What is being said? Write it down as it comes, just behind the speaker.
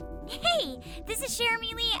Hey, this is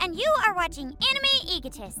Jeremy Lee, and you are watching Anime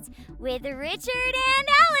Egotists with Richard and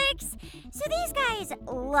Alex. So these guys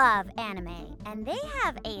love anime, and they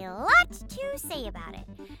have a lot to say about it.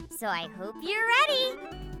 So I hope you're ready,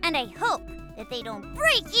 and I hope that they don't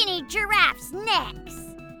break any giraffes'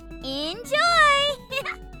 necks. Enjoy!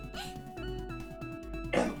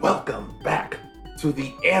 And welcome back to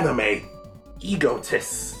the Anime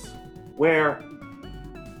Egotists, where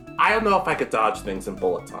I don't know if I could dodge things in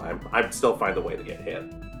bullet time. I'd still find a way to get hit.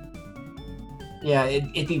 Yeah,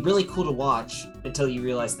 it'd be really cool to watch until you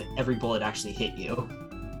realize that every bullet actually hit you.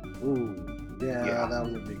 Ooh, yeah. That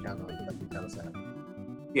would be kind of sad.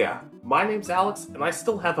 Yeah, my name's Alex, and I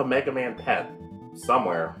still have a Mega Man pen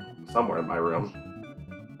somewhere in my room.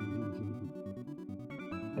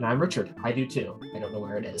 And I'm Richard. I do too. I don't know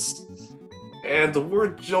where it is. And we're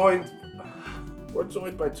joined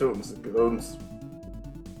by Toons and Goons.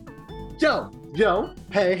 Yo,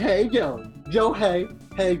 hey, yo, hey,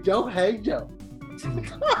 yo.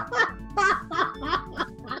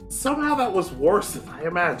 Somehow that was worse than I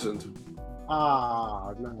imagined.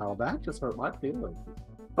 No, that just hurt my feelings.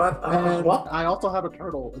 But, And what? I also have a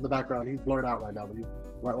turtle in the background. He's blurred out right now, but he's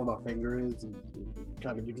right where my finger is. And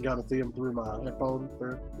you can kind of see him through my headphone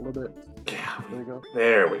for a little bit. Yeah, There you go.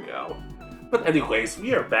 there we go. But anyways,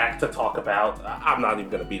 we are back to talk about, I'm not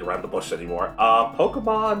even going to beat around the bush anymore,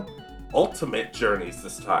 Pokemon Ultimate Journeys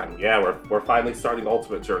this time. Yeah, we're finally starting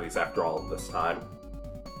Ultimate Journeys after all of this time.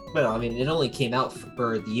 Well, I mean, it only came out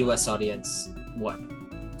for the US audience,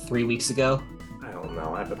 3 weeks ago? I don't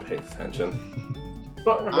know, I haven't paid attention.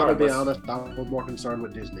 But I'm gonna be regardless, honest, I was more concerned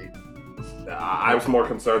with Disney. I was more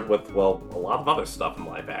concerned with, well, a lot of other stuff in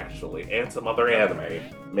life, actually, and some other anime.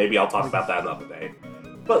 Maybe I'll talk about that another day.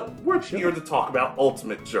 But we're here to talk about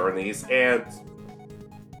Ultimate Journeys, and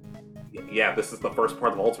yeah, this is the first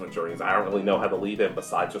part of Ultimate Journeys. I don't really know how to lead in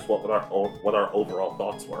besides just what our overall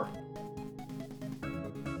thoughts were.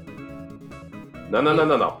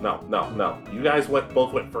 No. You guys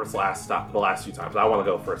both went first the last few times. I want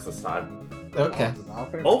to go first this time. Okay.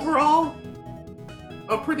 Overall,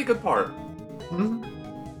 a pretty good part. Mm-hmm.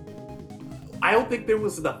 I don't think there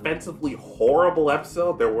was an offensively horrible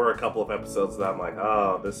episode. There were a couple of episodes that I'm like,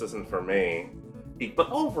 oh, this isn't for me.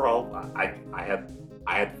 But overall, I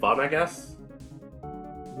had fun, I guess.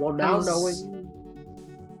 Well, now knowing...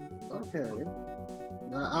 Okay.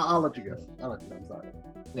 I'll let you go. I'm sorry.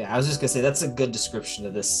 Yeah, I was just gonna say that's a good description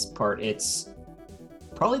of this part. It's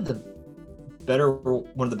probably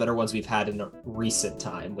one of the better ones we've had in a recent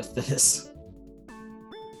time with this.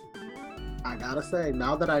 I gotta say,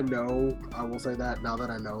 now that I know, I will say that now that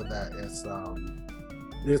I know that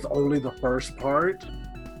it's only the first part,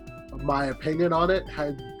 my opinion on it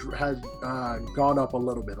has gone up a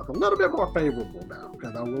little bit more favorable now.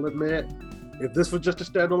 Because I will admit, if this was just a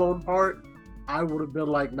standalone part, I would have been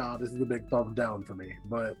like, nah, this is a big thumbs down for me.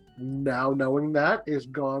 But now knowing that, it's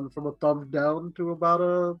gone from a thumbs down to about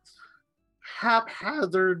a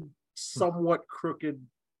haphazard, somewhat crooked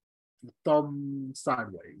thumb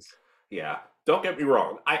sideways. Yeah, don't get me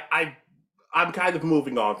wrong. I'm kind of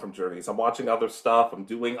moving on from Journeys. I'm watching other stuff. I'm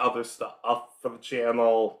doing other stuff for the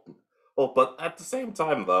channel. Well, but at the same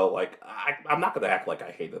time, though, like I'm not going to act like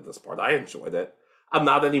I hated this part. I enjoyed it. I'm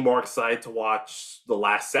not any more excited to watch the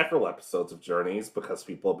last several episodes of Journeys because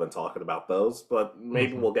people have been talking about those. But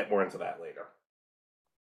maybe we'll get more into that later.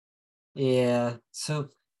 Yeah. So,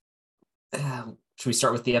 should we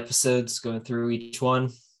start with the episodes, going through each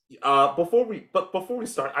one? Before we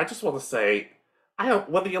start, I just want to say,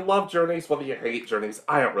 whether you love Journeys, whether you hate Journeys,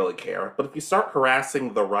 I don't really care. But if you start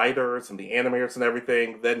harassing the writers and the animators and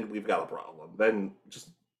everything, then we've got a problem. Then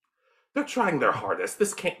they're trying their hardest.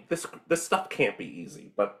 This stuff can't be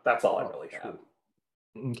easy. But that's all I really have.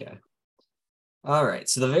 Okay. All right.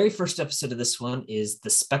 So the very first episode of this one is The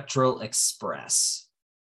Spectral Express.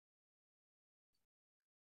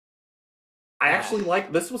 I actually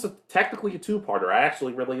this was technically a two-parter. I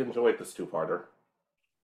actually really enjoyed this two-parter.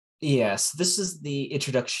 Yes, this is the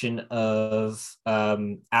introduction of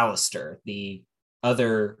Alistair, the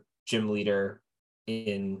other gym leader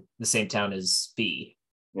in the same town as V.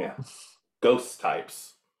 Yeah. Ghost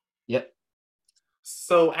types. Yep.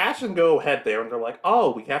 So Ash and Go head there, and they're like,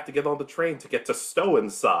 oh, we have to get on the train to get to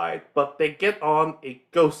Stow-N-Side. But they get on a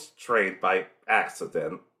ghost train by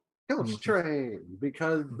accident. Ghost train,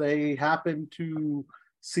 because they happen to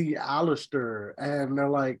see Alistair, and they're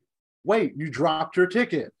like, wait, you dropped your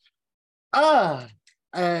ticket.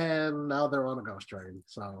 And now they're on a ghost train,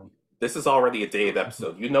 so... This is already a dated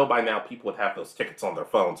episode. You know by now people would have those tickets on their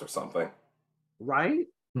phones or something. Right?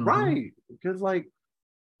 Mm-hmm. Right. Because, like,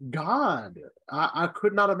 God, I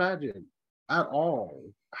could not imagine at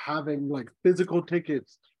all having like physical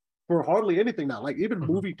tickets for hardly anything now. Like even Mhm.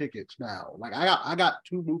 movie tickets now. Like I got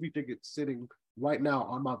 2 movie tickets sitting right now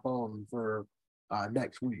on my phone for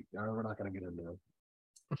next week. We're not gonna get into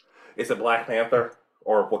it. Is it Black Panther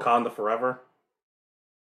or Wakanda Forever?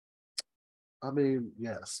 I mean,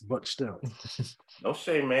 yes, but still. No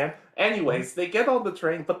shame, man. Anyways, they get on the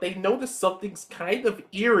train, but they notice something's kind of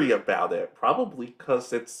eerie about it. Probably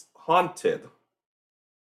because it's haunted.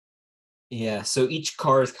 Yeah, so each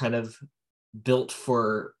car is kind of built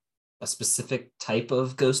for a specific type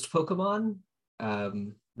of ghost Pokemon.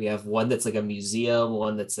 We have one that's like a museum,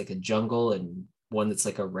 one that's like a jungle, and one that's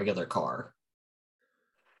like a regular car.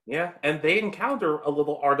 Yeah, and they encounter a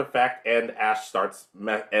little artifact, and Ash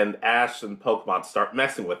and Pokemon start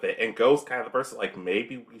messing with it, and Go's kind of the person like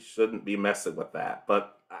maybe we shouldn't be messing with that,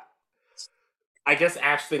 but I guess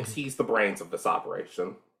Ash thinks he's the brains of this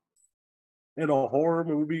operation. In a horror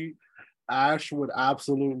movie, Ash would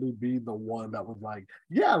absolutely be the one that was like,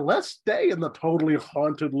 yeah, let's stay in the totally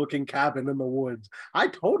haunted looking cabin in the woods. I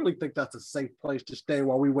totally think that's a safe place to stay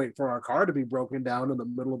while we wait for our car to be broken down in the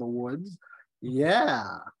middle of the woods.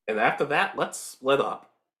 Yeah, And after that, let's split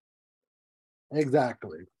up.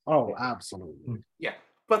 exactly. Oh, absolutely. Yeah,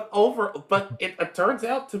 but it turns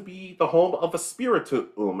out to be the home of a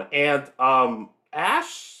spiritomb, and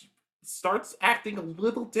Ash starts acting a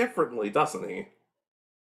little differently, doesn't he?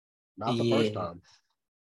 Not the first Yeah. time.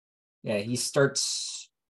 Yeah, he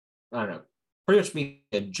starts, I don't know, pretty much being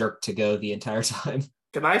a jerk to Go the entire time.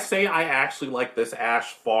 Can I say I actually like this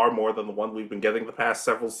Ash far more than the one we've been getting the past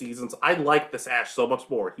several seasons? I like this Ash so much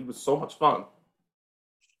more. He was so much fun.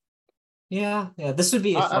 Yeah, this would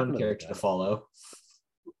be a I fun can character to understand. follow.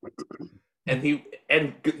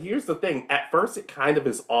 Here's the thing. At first, it kind of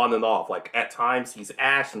is on and off. Like at times he's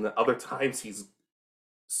Ash, and at other times he's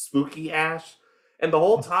spooky Ash. And the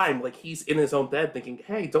whole time, like he's in his own bed thinking,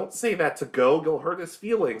 "Hey, don't say that to Go. You'll hurt his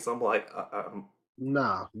feelings." I'm like,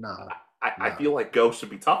 Nah. I feel like Go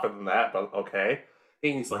should be tougher than that, but okay.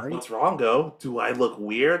 And he's like, Right? "What's wrong, Go? Do I look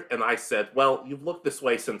weird?" And I said, "Well, you've looked this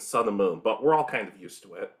way since Sun and Moon, but we're all kind of used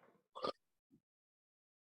to it."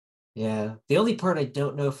 Yeah, the only part I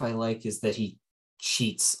don't know if I like is that he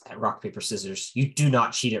cheats at rock, paper, scissors. You do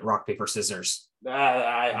not cheat at rock, paper, scissors.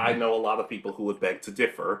 I know a lot of people who would beg to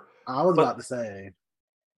differ. I was But- about to say,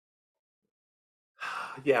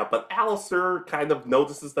 Yeah, but Alistair kind of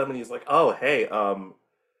notices them and he's like, "Oh, hey,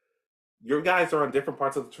 your guys are on different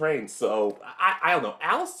parts of the train." So I don't know.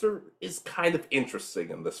 Alistair is kind of interesting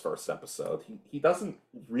in this first episode. He doesn't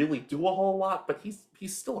really do a whole lot, but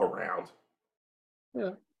he's still around.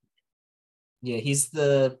 Yeah, he's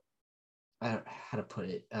the, I don't know how to put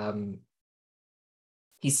it.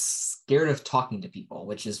 He's scared of talking to people,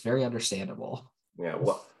 which is very understandable. Yeah,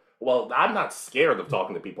 well, I'm not scared of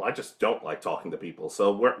talking to people. I just don't like talking to people.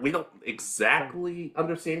 So we don't exactly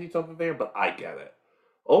understand each other there, but I get it.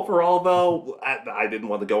 Overall, though, I didn't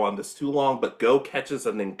want to go on this too long, but Go catches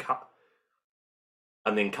a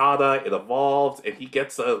Nincada, it evolves, and he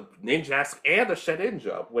gets a Ninjask and a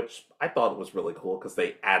Shedinja, which I thought was really cool because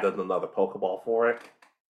they added another Pokeball for it.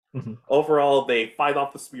 Mhm. Overall, they fight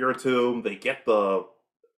off the Spiritomb, they get the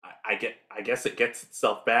I guess it gets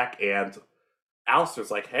itself back, and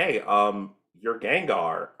Alistair's like, "Hey, your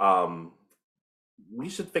Gengar, we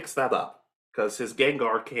should fix that up. Because his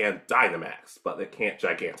Gengar can Dynamax, but it can't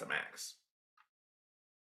Gigantamax."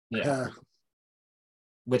 Yeah,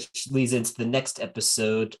 which leads into the next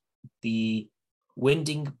episode, the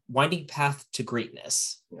winding path to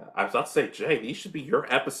greatness. Yeah, I was about to say, Jay, these should be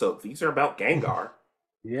your episodes. These are about Gengar.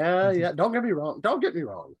 yeah. Don't get me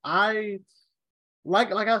wrong. I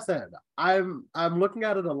like I said, I'm looking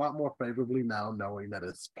at it a lot more favorably now, knowing that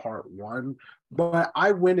it's part one. But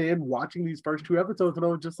I went in watching these first 2 episodes, and I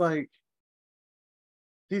was just like,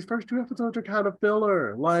 these first 2 episodes are kind of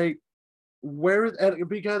filler. Like, where is and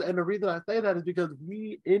the reason I say that is because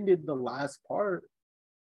we ended the last part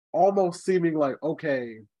almost seeming like,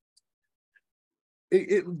 okay,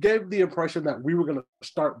 it gave the impression that we were going to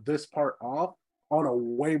start this part off on a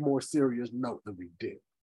way more serious note than we did.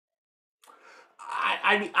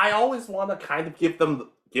 I always want to kind of give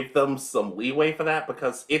them some leeway for that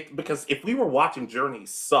because if we were watching Journey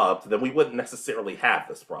subbed, then we wouldn't necessarily have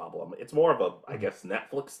this problem. It's more of a I guess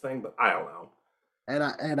Netflix thing, but I don't know.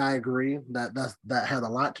 And I agree that had a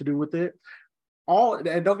lot to do with it.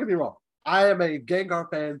 And don't get me wrong, I am a Gengar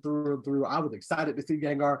fan through and through. I was excited to see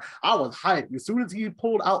Gengar. I was hyped. As soon as he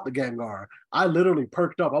pulled out the Gengar, I literally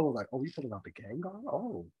perked up. I was like, "Oh, he's pulling out the Gengar?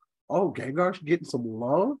 Oh, Gengar's getting some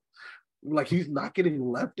love. Like he's not getting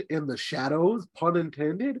left in the shadows, pun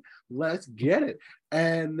intended. Let's get it."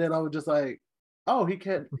 And then I was just like, "Oh, he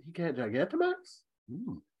can't Gigantamax?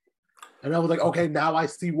 Hmm. And I was like, okay, now I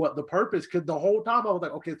see what the purpose. Because the whole time I was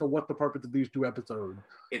like, okay, so what's the purpose of these 2 episodes?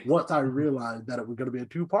 Once I realized that it was going to be a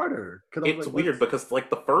 2-parter, It's like, weird because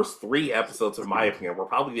like the first 3 episodes, in my opinion, were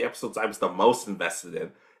probably the episodes I was the most invested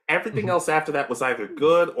in. Everything else after that was either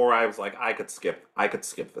good or I was like, I could skip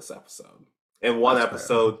this episode. And one That's fair.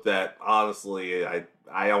 episode that honestly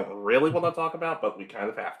I don't really want to talk about, but we kind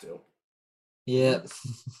of have to. Yeah.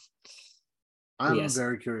 I'm Yes.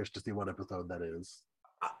 very curious to see what episode that is.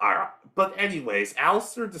 All right. But anyways,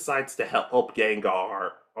 Alistair decides to help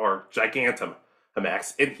Gengar or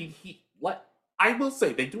Gigantamax, and he I will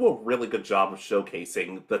say they do a really good job of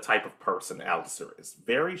showcasing the type of person Alistair is.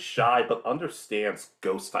 Very shy, but understands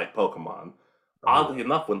ghost type Pokemon. Oddly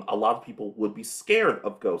enough, when a lot of people would be scared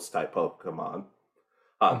of ghost type Pokemon,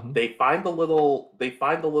 they find the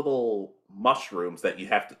little mushrooms that you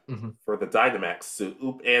have to for the Dynamax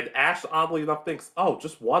soup, and Ash oddly enough thinks, oh,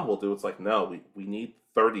 just one will do. It's like, no, we need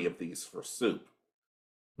 30 of these for soup.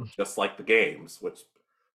 Just like the games, which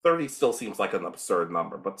 30 still seems like an absurd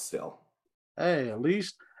number, but still. Hey, at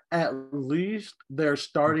least they're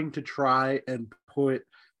starting to try and put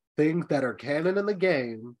things that are canon in the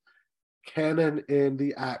game canon in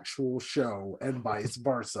the actual show and vice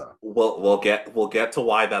versa. We'll get to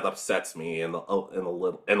why that upsets me in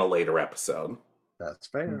a later episode. That's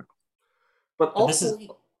fair. But also,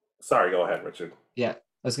 sorry, go ahead, Richard. Yeah, I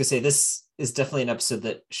was gonna say this is definitely an episode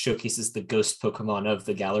that showcases the ghost Pokemon of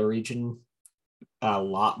the Galar region a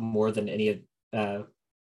lot more than any of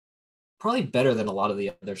probably better than a lot of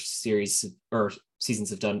the other series or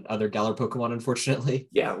seasons have done other Galar Pokemon, unfortunately.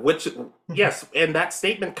 Yeah, yes, and that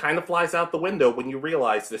statement kind of flies out the window when you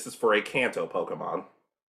realize this is for a Kanto Pokemon.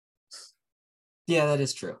 Yeah, that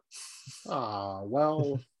is true.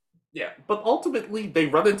 Well. Yeah, but ultimately they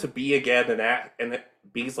run into B again, and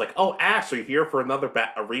B's like, "Oh, Ash, are you here for another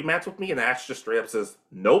a rematch with me?" And Ash just straight up says,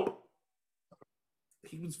 "Nope."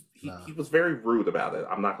 He was very rude about it.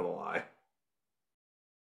 I'm not gonna lie.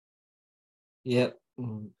 Yep.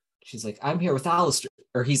 She's like, I'm here with Alistair.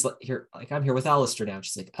 Or he's like, I'm here with Alistair now.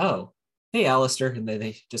 She's like, oh, hey, Alistair. And then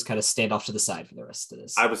they just kind of stand off to the side for the rest of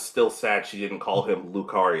this. I was still sad she didn't call him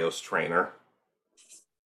Lucario's trainer.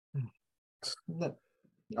 That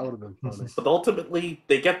would have been funny. But ultimately,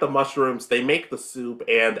 they get the mushrooms, they make the soup,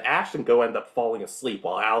 and Ash and Go end up falling asleep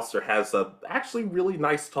while Alistair has a actually really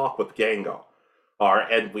nice talk with Gengar.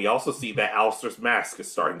 And we also see that Alistair's mask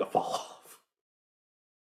is starting to fall off.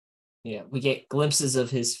 Yeah, we get glimpses of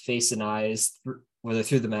his face and eyes, whether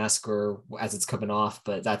through the mask or as it's coming off,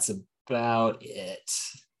 but that's about it.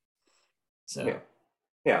 So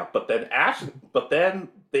yeah, but then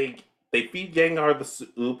they feed Gengar the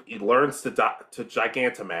soup. He learns to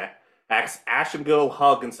Gigantamax. Ash and Go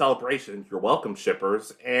hug in celebration. You're welcome,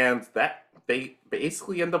 shippers. And that they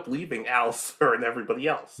basically end up leaving Alistair and everybody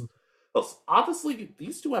else. Honestly,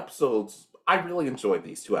 these 2 episodes, I really enjoyed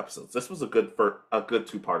these 2 episodes. This was a good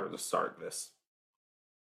 2-parter to start this.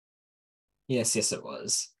 Yes, it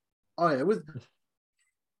was. Oh yeah, it was.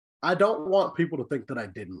 I don't want people to think that I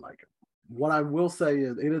didn't like it. What I will say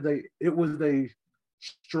is, it was a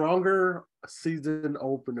stronger season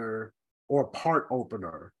opener or part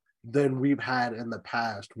opener than we've had in the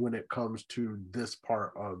past when it comes to this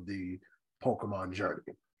part of the Pokemon journey.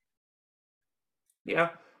 Yeah,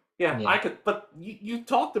 I could. But you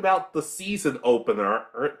talked about the season opener.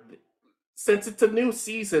 Since it's a new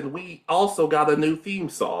season, we also got a new theme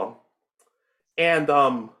song. And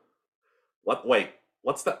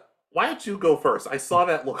what's that? Why don't you go first? I saw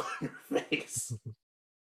that look on your face.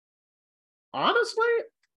 Honestly,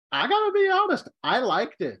 I gotta be honest. I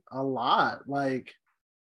liked it a lot. Like,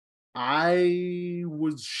 I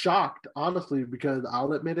was shocked, honestly, because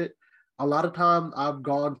I'll admit it. A lot of times I've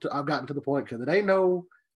gotten to the point because it ain't no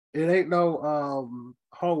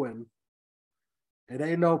Hoenn. It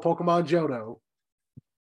ain't no Pokemon Johto.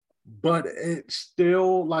 But it's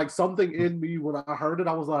still like something in me when I heard it,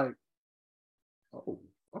 I was like, oh,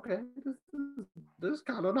 okay, this is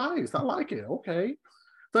kind of nice. I like it. Okay.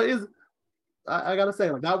 So I gotta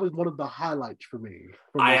say, like, that was one of the highlights for me.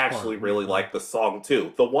 I actually really like the song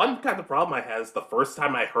too. The one kind of problem I had is the first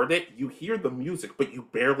time I heard it, you hear the music, but you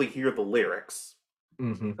barely hear the lyrics.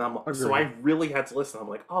 So I really had to listen. I'm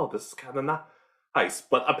like, oh, this is kind of nice.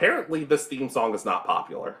 But apparently this theme song is not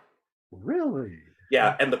popular. Really?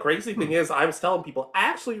 Yeah, and the crazy thing is, I was telling people,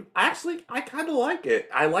 actually, I kind of like it.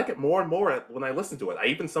 I like it more and more when I listen to it. I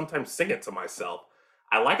even sometimes sing it to myself.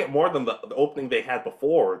 I like it more than the opening they had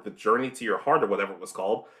before, the Journey to Your Heart or whatever it was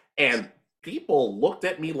called. And people looked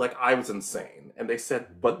at me like I was insane. And they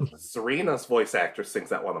said, but Serena's voice actress sings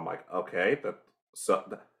that one. I'm like, okay,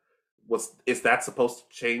 is that supposed to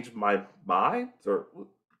change my mind? Or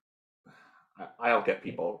I don't get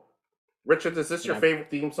people. Richard, is this your Yeah. favorite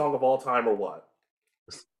theme song of all time or what?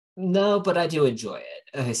 No, but I do enjoy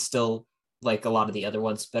it. I still like a lot of the other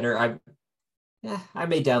ones better. I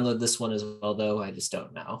may download this one as well, though. I just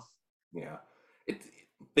don't know. Yeah. It,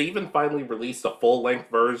 they even finally released a full length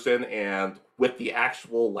version and with the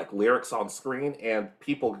actual like lyrics on screen, and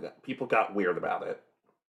people got weird about it.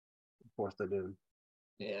 Of course they do.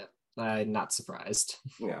 Yeah, I'm not surprised.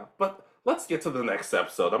 Yeah, but let's get to the next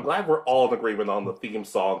episode. I'm glad we're all in agreement on the theme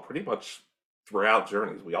song pretty much throughout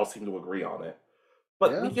Journeys. We all seem to agree on it.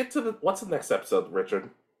 But we Yeah. get to what's the next episode, Richard?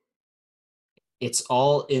 It's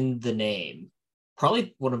all in the name.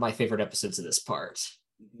 Probably one of my favorite episodes of this part.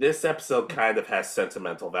 This episode kind of has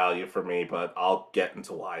sentimental value for me, but I'll get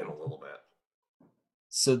into why in a little bit.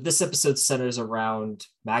 So this episode centers around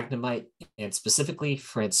Magnemite and specifically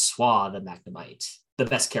Francois the Magnemite, the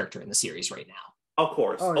best character in the series right now. Of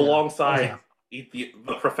course, Oh, yeah. alongside Oh, the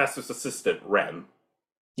professor's assistant, Ren.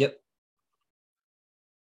 Yep.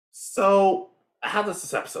 So, how does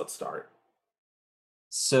this episode start?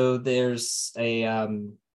 So there's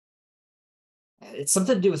it's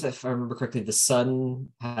something to do with, if I remember correctly, the sun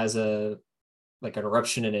has an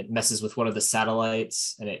eruption and it messes with one of the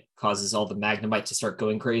satellites and it causes all the Magnemite to start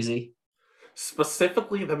going crazy.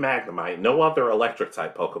 Specifically the Magnemite, no other electric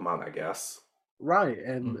type Pokemon, I guess. Right,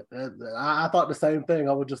 and I thought the same thing.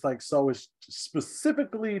 I was just like, so it's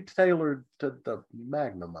specifically tailored to the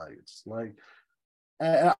Magnemites. Like,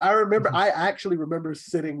 I remember, I actually remember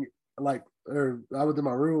sitting like, or I was in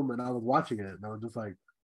my room and I was watching it, and I was just like,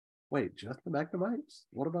 wait, just the Magnemites?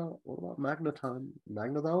 What about Magneton?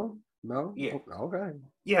 Magneton? No. Yeah. Okay.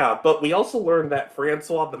 Yeah, but we also learned that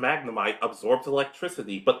Francois the Magnemite absorbs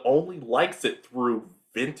electricity, but only likes it through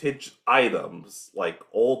vintage items like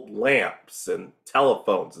old lamps and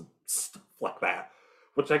telephones and stuff like that.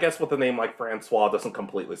 Which I guess with a name like Francois doesn't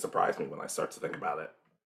completely surprise me when I start to think about it.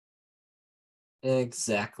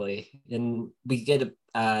 Exactly. And we get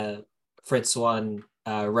Francois and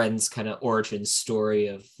Ren's kind of origin story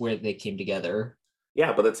of where they came together.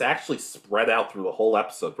 Yeah, but it's actually spread out through the whole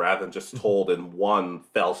episode rather than just told in one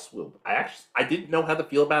fell swoop. I didn't know how to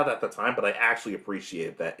feel about it at the time, but I actually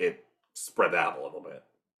appreciated that it spread out a little bit.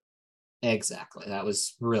 Exactly. That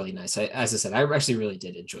was really nice. As I said, I actually really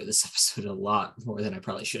did enjoy this episode a lot more than I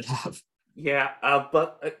probably should have. Yeah,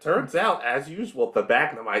 but it turns out, as usual, the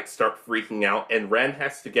Magnemites start freaking out, and Ren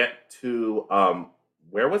has to get to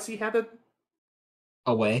where was he headed?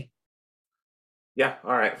 Away. Yeah,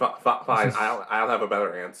 all right, fine. I'll have a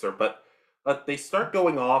better answer, but they start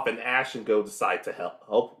going off, and Ash and Go decide to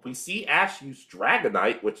help. We see Ash use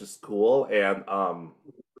Dragonite, which is cool, and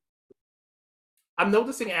I'm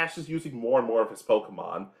noticing Ash is using more and more of his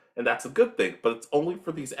Pokemon, and that's a good thing. But it's only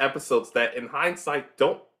for these episodes that, in hindsight,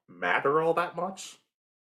 don't matter all that much.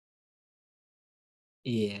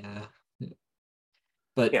 Yeah.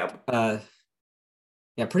 But Yeah.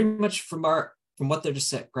 yeah, pretty much from what they're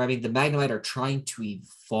describing, the Magnemite are trying to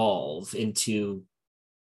evolve into,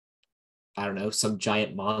 I don't know, some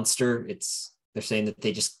giant monster. They're saying that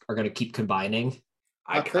they just are going to keep combining.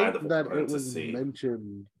 I kind of think that wanted it to was see.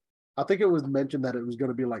 mentioned. I think it was mentioned that it was going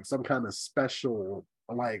to be like some kind of special,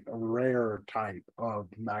 like a rare type of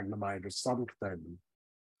Magnemite or something.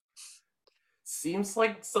 Seems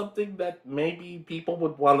like something that maybe people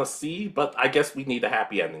would want to see, but I guess we need a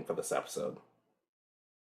happy ending for this episode.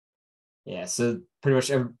 Yeah, so pretty much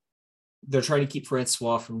they're trying to keep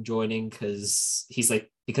Francois from joining because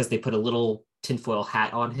they put a little tinfoil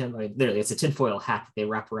hat on him. I mean, literally, it's a tinfoil hat that they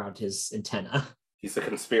wrap around his antenna. He's a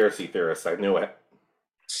conspiracy theorist. I knew it.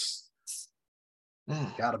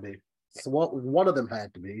 Gotta be. So one of them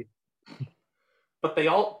had to be. But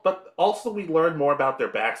also we learn more about their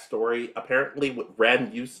backstory. Apparently,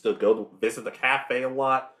 Ren used to go to visit the cafe a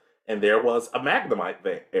lot, and there was a Magnemite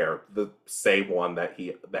there, the same one that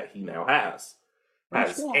he now has.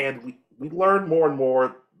 And we learn more and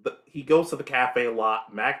more that he goes to the cafe a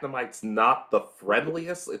lot. Magnemite's not the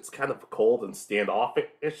friendliest. It's kind of cold and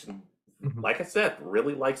standoffish, and like I said,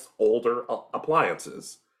 really likes older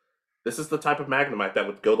appliances. This is the type of Magnemite that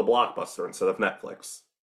would go to Blockbuster instead of Netflix.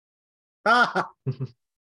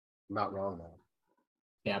 Not wrong though.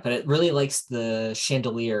 Yeah, but it really likes the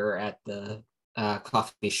chandelier at the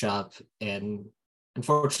coffee shop, and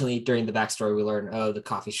unfortunately, during the backstory, we learn, the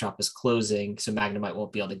coffee shop is closing, so Magnemite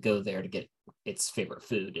won't be able to go there to get its favorite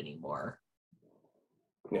food anymore.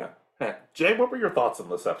 Yeah. Hey, Jay, what were your thoughts on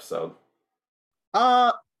this episode?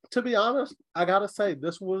 To be honest, I gotta say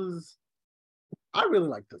I really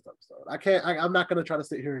like this episode. I'm not gonna try to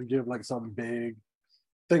sit here and give like some big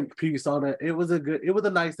think piece on it. It was a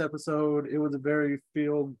nice episode. It was a very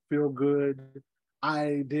feel good.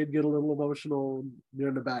 I did get a little emotional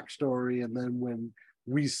near the backstory, and then when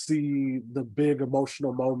we see the big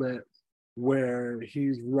emotional moment where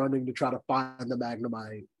he's running to try to find the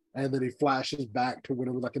Magnemite, and then he flashes back to when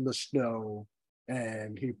it was like in the snow,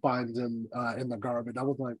 and he finds him in the garbage. I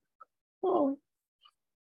was like, oh,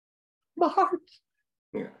 my heart,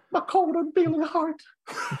 Yeah. my cold and feeling heart.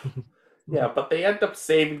 Yeah, but they end up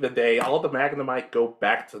saving the day. All the Magnemite go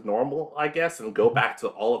back to normal, I guess, and go back to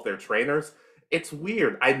all of their trainers. It's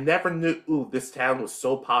weird. I never knew this town was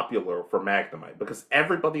so popular for Magnemite because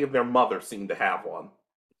everybody and their mother seemed to have one.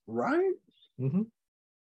 Right? Mm-hmm.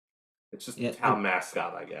 It's just Yeah, the town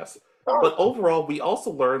mascot, I guess. But overall, we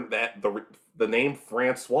also learned that the name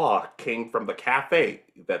Francois came from the cafe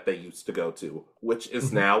that they used to go to, which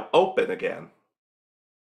is now open again.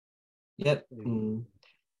 Yep.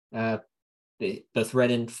 Both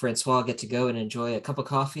Red and Francois get to go and enjoy a cup of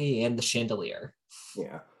coffee and the chandelier.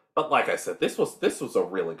 Yeah, but like I said, this was a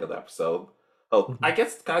really good episode. Oh, I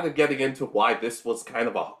guess kind of getting into why this was kind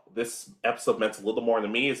of this episode meant a little more to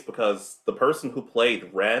me is because the person who played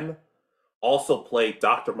Ren also played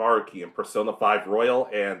Dr. Maruki in Persona 5 Royal,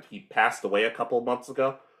 and he passed away a couple of months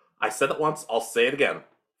ago. I said it once, I'll say it again.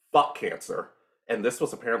 Fuck cancer. And this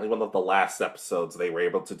was apparently one of the last episodes they were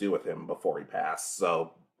able to do with him before he passed.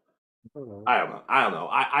 So I don't know.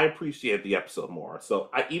 I appreciated the episode more. So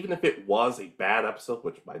even if it was a bad episode,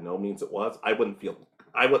 which by no means it was, I wouldn't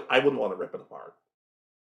want to rip it apart.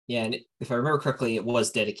 Yeah, and if I remember correctly, it was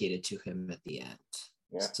dedicated to him at the end.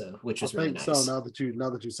 Yeah. So, which was I really think nice. so. Now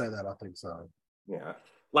that you say that, I think so. Yeah.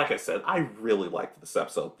 Like I said, I really liked this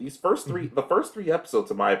episode. The first three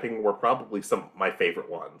episodes, in my opinion, were probably some of my favorite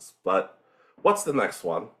ones. But what's the next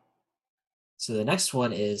one? So the next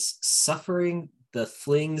one is Suffering the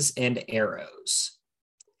Flings and Arrows.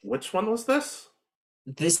 Which one was this?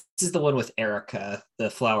 This is the one with Erica, the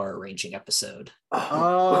flower arranging episode.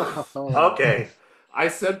 Oh. Okay. I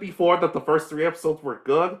said before that the first 3 episodes were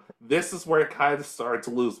good. This is where it kind of started to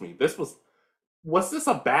lose me. Was this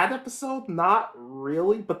a bad episode? Not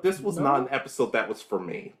really, but this was not an episode that was for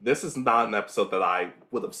me. This is not an episode that I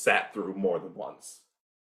would have sat through more than once.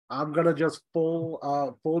 I'm gonna just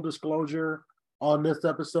full disclosure on this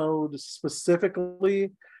episode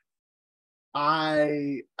specifically.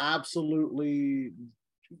 I absolutely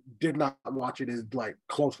did not watch it as like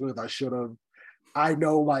closely as I should have. I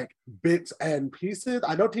know like bits and pieces.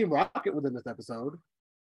 I know Team Rocket was in this episode.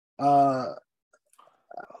 And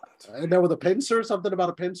there was a pincer, something about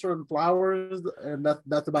a pincer and flowers, and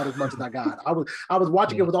that's about as much as I got. I was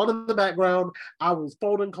watching it was on in the background. I was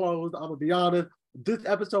folding clothes. I'm gonna be honest. This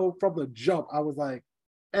episode from the jump, I was like,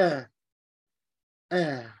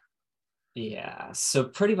 Yeah. So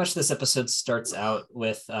pretty much this episode starts out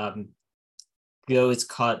with Go is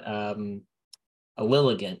caught a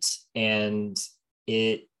Lilligant, and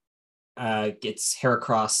it gets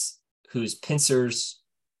Heracross, who's Pincer's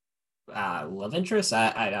love interest.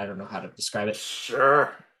 I don't know how to describe it.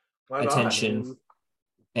 Sure. Why not? Attention.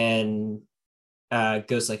 And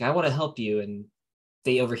Go's like, I want to help you. And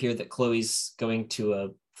they overhear that Chloe's going to a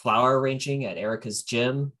flower arranging at Erica's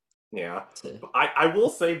gym. Yeah. I will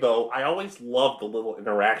say, though, I always love the little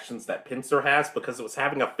interactions that Pincer has because it was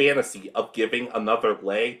having a fantasy of giving another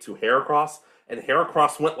lei to Heracross, and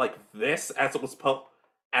Heracross went like this as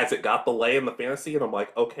as it got the lei in the fantasy, and I'm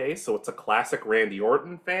like, okay, so it's a classic Randy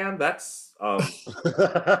Orton fan? That's that's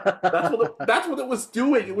what it was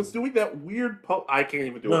doing. It was doing that weird I can't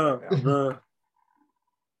even do it right now.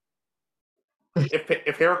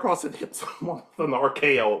 If Heracross had hit someone with an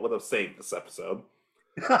RKO, it would have saved this episode.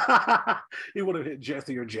 He would have hit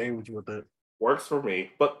Jesse or James with it. Works for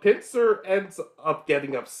me. But Pincer ends up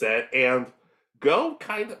getting upset, and Go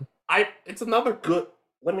it's another good.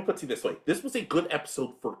 Let me put it this way. This was a good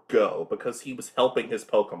episode for Go because he was helping his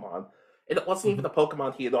Pokemon. And it wasn't even a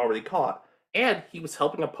Pokemon he had already caught. And he was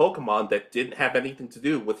helping a Pokemon that didn't have anything to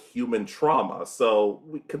do with human trauma. So,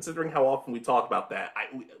 considering how often we talk about that,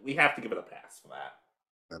 we have to give it a pass for that.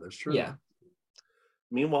 That is true. Yeah.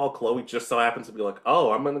 Meanwhile, Chloe just so happens to be like,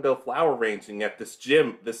 oh, I'm going to go flower ranging at this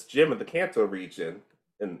gym in the Kanto region.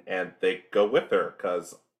 And they go with her,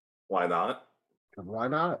 because why not? Why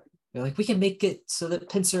not? They're like, we can make it so that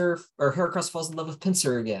Pincer or Heracross falls in love with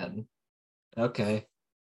Pincer again. Okay.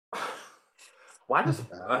 Why does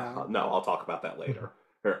no? I'll talk about that later.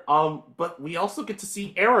 But we also get to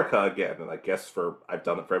see Erica again, and I guess I've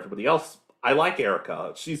done it for everybody else. I like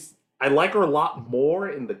Erica. I like her a lot more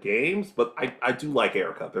in the games, but I do like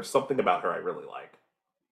Erica. There's something about her I really like.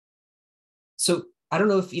 So I don't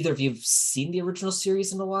know if either of you've seen the original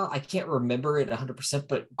series in a while. I can't remember it 100%,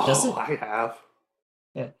 but doesn't I have.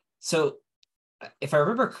 yeah. So if I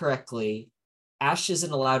remember correctly, Ash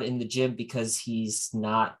isn't allowed in the gym because he's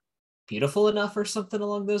not beautiful enough or something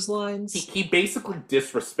along those lines. He basically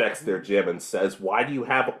disrespects their gym and says, "Why do you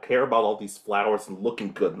care about all these flowers and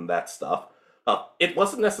looking good and that stuff?" It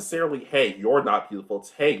wasn't necessarily, "Hey, you're not beautiful."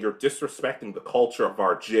 It's, "Hey, you're disrespecting the culture of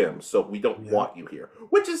our gym, so we don't want you here,"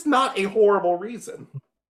 which is not a horrible reason.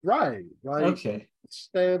 Right. Like Okay.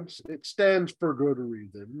 it stands for good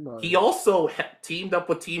reason. Like, He also teamed up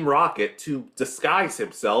with Team Rocket to disguise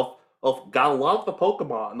himself. Got a lot of the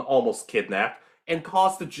Pokemon almost kidnapped and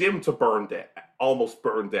caused the gym to almost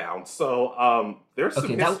burn down. So there's some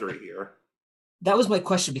history here. That was my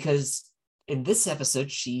question, because in this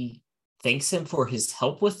episode she thanks him for his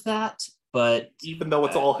help with that, but even though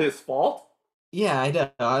it's all his fault. Yeah, I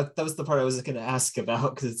know. That was the part I was going to ask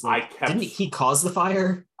about, because it's like, didn't he cause the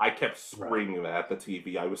fire? I kept screaming at the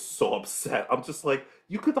TV. I was so upset. I'm just like,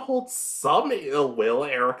 you could hold some ill will,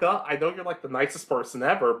 Erica. I know you're like the nicest person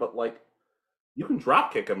ever, but like, you can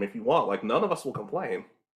drop kick him if you want. Like, none of us will complain.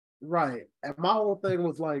 Right. And my whole thing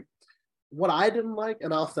was like, what I didn't like,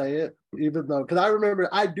 and I'll say it, even though, because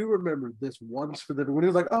I do remember this one specific, when he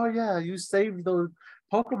was like, "Oh yeah, you saved those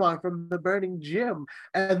Pokemon from the burning gym,"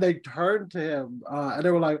 and they turned to him and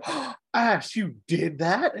they were like, "Oh, Ash, you did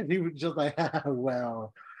that?" And he was just like,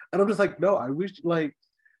 "Well," and I'm just like, no, I wish one,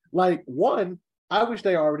 I wish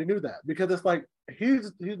they already knew that, because it's like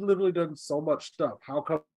he's literally done so much stuff. How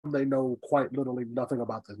come they know quite literally nothing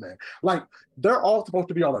about this man? Like, they're all supposed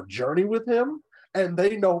to be on a journey with him, and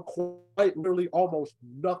they know quite literally almost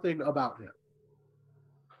nothing about him.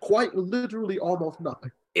 Quite literally almost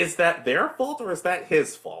nothing. Is that their fault or is that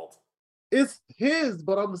his fault? It's his,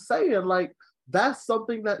 but I'm saying, like, that's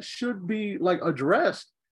something that should be like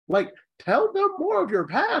addressed. Like, tell them more of your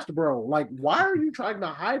past, bro. Like, why are you trying to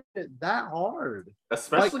hide it that hard?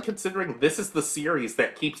 Especially considering this is the series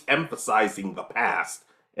that keeps emphasizing the past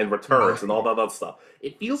and returns and all that other stuff.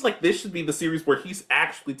 It feels like this should be the series where he's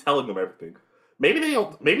actually telling them everything. Maybe they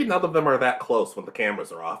don't. Maybe none of them are that close when the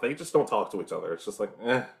cameras are off. They just don't talk to each other. It's just like,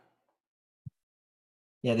 eh.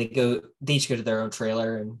 Yeah, they each go to their own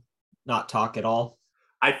trailer and not talk at all.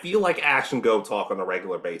 I feel like Ash and Go talk on a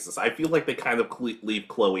regular basis. I feel like they kind of leave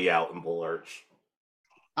Chloe out in the lurch.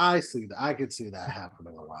 I see that. I could see that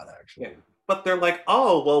happening a lot, actually. Yeah. But they're like,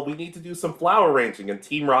 "Oh, well, we need to do some flower arranging," and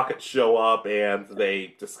Team Rocket show up and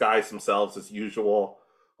they disguise themselves as usual.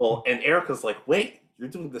 Well, and Erica's like, "Wait, you're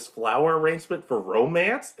doing this flower arrangement for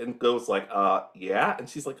romance?" And Go's like, yeah. And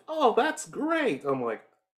she's like, "Oh, that's great." I'm like,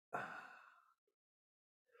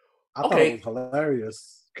 I thought it was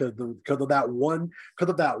hilarious because of that one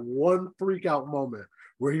freak out moment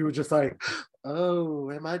where he was just like, "Oh,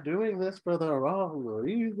 am I doing this for the wrong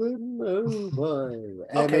reason? Oh boy!"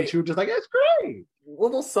 And then she was just like, "It's great."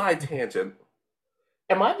 Little side tangent.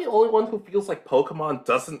 Am I the only one who feels like Pokemon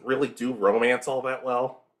doesn't really do romance all that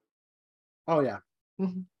well? Oh yeah,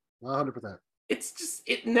 100%. It's just,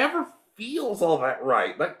 it never feels all that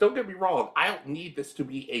right. Like, don't get me wrong, I don't need this to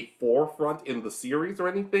be a forefront in the series or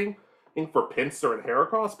anything for Pinsir and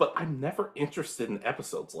Heracross, but I'm never interested in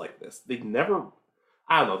episodes like this. They never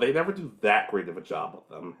do that great of a job with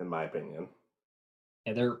them, in my opinion.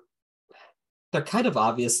 Yeah, they're kind of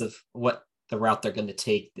obvious of what the route they're going to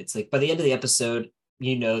take. It's like by the end of the episode,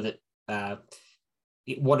 you know that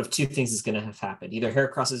one of two things is going to have happened. Either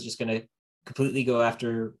Heracross is just going to completely go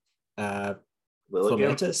after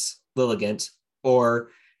Lilligant, or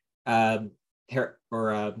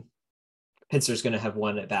Pinsir's going to have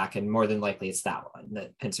won it back, and more than likely it's that one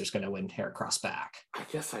that Pinsir's going to win Heracross back. I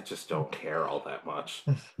guess I just don't care all that much.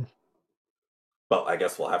 But I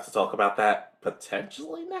guess we'll have to talk about that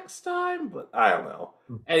potentially next time, but I don't know.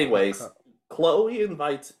 Anyways, Chloe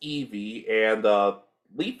invites Eevee and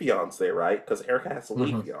Leafeon's there, right? Because Erica has a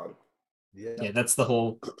Leafeon. Yeah, that's the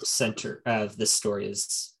whole center of this story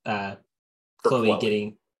is Chloe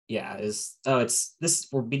getting,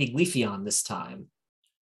 we're beating Leafeon this time.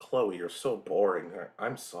 Chloe, you're so boring.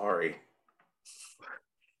 I'm sorry.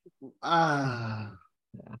 Yeah.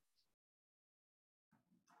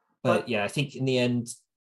 But yeah, I think in the end,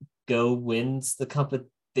 Go wins the competition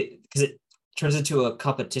because it turns into a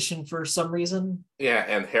competition for some reason. Yeah,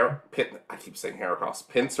 and I keep saying Heracross.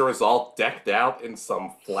 Pinsir is all decked out in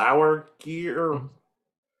some flower gear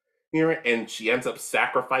here, and she ends up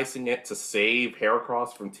sacrificing it to save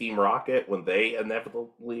Heracross from Team Rocket when they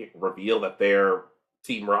inevitably reveal that they're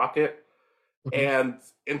Team Rocket. And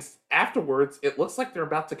afterwards, it looks like they're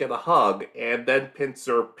about to get a hug, and then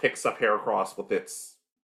Pinsir picks up Heracross with its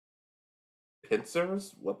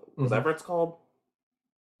pincers, whatever it's called.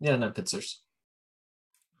 Yeah, no pincers.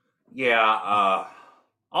 Yeah.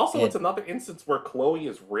 Also, it's And another instance where Chloe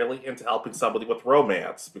is really into helping somebody with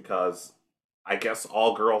romance because I guess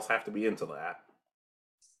all girls have to be into that.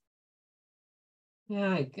 yeah,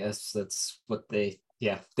 I guess that's what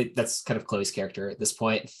that's kind of Chloe's character at this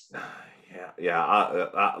point. Yeah,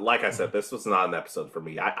 yeah. Like I said, this was not an episode for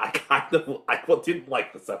me. I didn't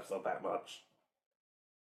like this episode that much.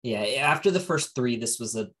 Yeah, after the first three, this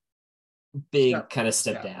was a Yeah, big kind of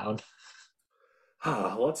step yeah. down.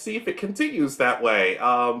 Let's see if it continues that way.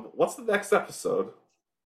 What's the next episode?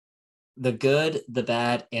 The good, the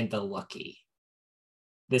bad, and the lucky.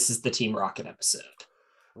 This is the Team Rocket episode.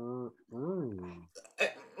 Mm.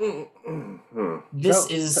 This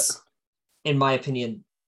So, is, in my opinion,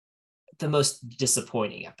 the most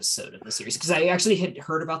disappointing episode of the series because I actually had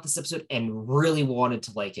heard about this episode and really wanted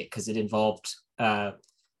to like it because it involved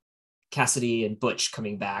Cassidy and Butch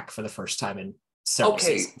coming back for the first time in several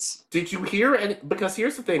Okay, seasons. did you hear any? Because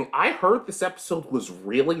here's the thing: I heard this episode was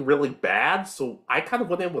really, really bad, so I kind of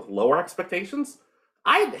went in with lower expectations.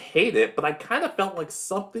 I didn't hate it, but I kind of felt like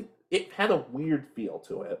something. It had a weird feel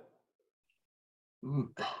to it.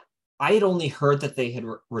 I had only heard that they had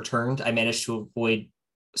returned. I managed to avoid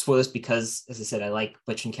spoilers because, as I said, I like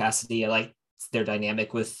Butch and Cassidy. I like their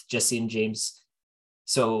dynamic with Jesse and James.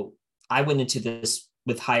 So I went into this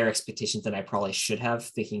with higher expectations than I probably should have,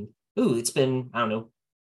 thinking, ooh, it's been, I don't know,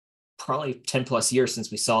 probably 10 plus years since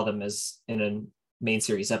we saw them as in a main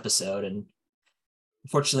series episode. And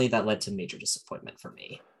unfortunately, that led to major disappointment for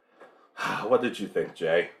me. What did you think,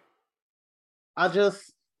 Jay? I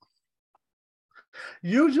just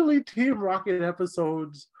usually Team Rocket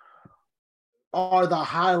episodes are the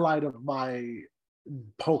highlight of my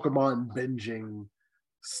Pokemon binging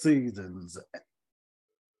seasons.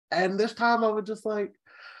 And this time I was just like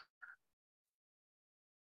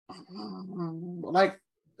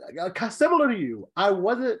similar to you. I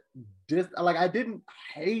wasn't like I didn't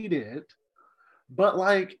hate it, but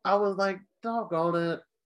like I was like, doggone it.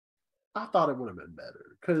 I thought it would have been better.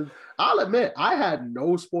 Because I'll admit, I had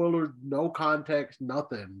no spoilers, no context,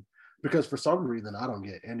 nothing. Because for some reason, I don't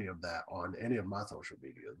get any of that on any of my social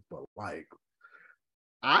medias. But like,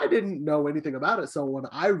 I didn't know anything about it. So when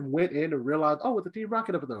I went in and realized, oh, it's a Team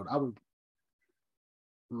Rocket episode, I was.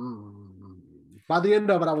 By the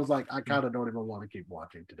end of it, I was like, I kind of don't even want to keep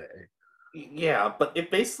watching today. Yeah, but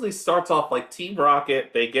it basically starts off like Team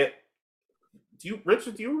Rocket. They get.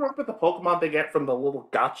 Richard? Do you remember the Pokemon they get from the little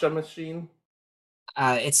gotcha machine?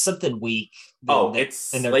 It's something weak. Oh, it's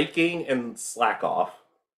Slaking and Slack Off.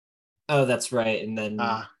 Oh, that's right. And then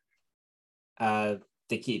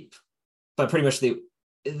they keep, but pretty much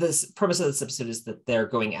this premise of this episode is that they're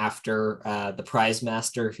going after the prize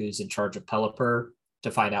master who's in charge of Pelipper to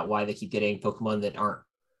find out why they keep getting Pokemon that aren't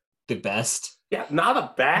the best. Yeah, not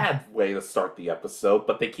a bad way to start the episode,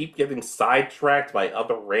 but they keep getting sidetracked by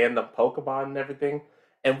other random Pokemon and everything.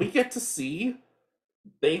 And we get to see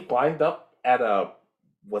they wind up at a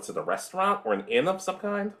restaurant or an inn of some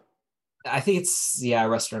kind? I think it's a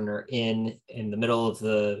restaurant or inn in the middle of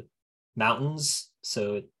the mountains.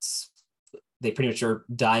 So they pretty much are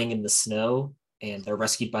dying in the snow and they're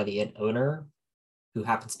rescued by the inn owner who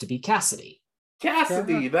happens to be Cassidy.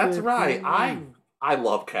 Cassidy, that's right. I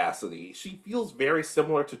love Cassidy. She feels very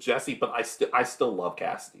similar to Jessie, but I still love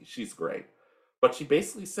Cassidy. She's great. But she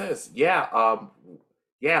basically says, Botch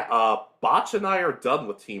and I are done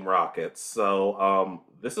with Team Rocket, so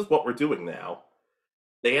this is what we're doing now.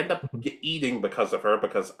 They end up eating because of her,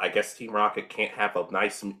 because I guess Team Rocket can't have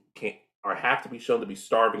or have to be shown to be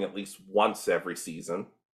starving at least once every season.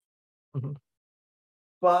 Mm-hmm.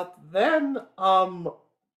 But then,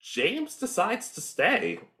 James decides to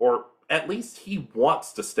stay, or at least he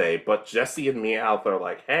wants to stay, but Jesse and Meowth are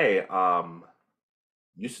like, hey,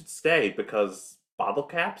 you should stay because bottle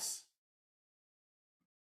caps?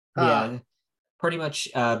 Yeah, pretty much.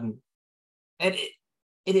 And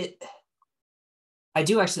it I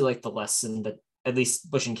do actually like the lesson that at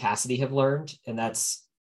least Butch and Cassidy have learned, and that's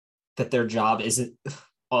that their job isn't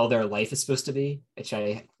all their life is supposed to be, which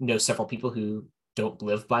I know several people who don't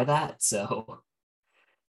live by that. So,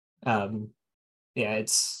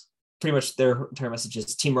 it's pretty much their entire message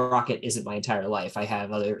is Team Rocket isn't my entire life. I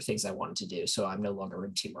have other things I wanted to do, so I'm no longer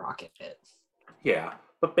in Team Rocket. Yeah,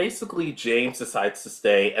 but basically James decides to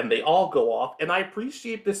stay, and they all go off, and I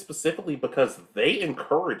appreciate this specifically because they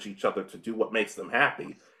encourage each other to do what makes them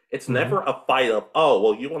happy. It's never a fight of, oh,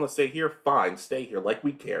 well, you want to stay here? Fine, stay here, like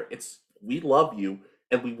we care. It's, we love you,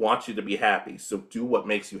 and we want you to be happy, so do what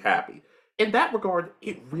makes you happy. In that regard,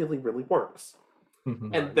 it really, really works.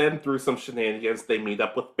 And then through some shenanigans, they meet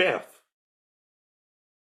up with Biff.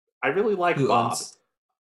 I really like Bob.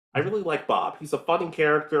 I really like Bob. He's a funny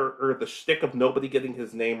character, or the shtick of nobody getting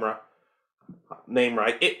his name right.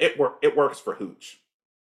 It works for Hooch.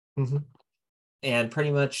 Mhm. And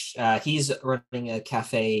pretty much he's running a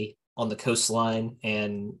cafe on the coastline,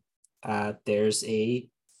 and there's a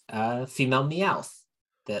female Meowth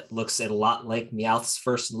that looks a lot like Meowth's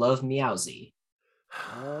first love, Meowsy.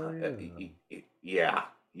 Oh, Yeah,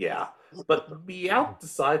 yeah. But Meowth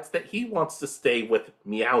decides that he wants to stay with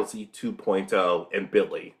Meowsy 2.0 and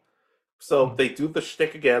Billy. So they do the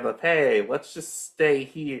shtick again of, hey, let's just stay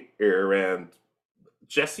here, and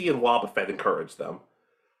Jesse and Wobbuffet encourage them.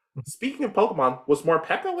 Speaking of Pokemon, was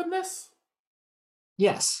Morpeko in this?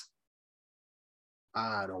 Yes.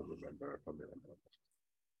 I don't remember if I'm being honest.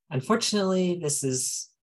 Unfortunately, this is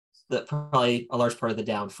probably a large part of the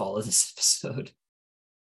downfall of this episode.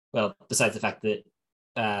 Well, besides the fact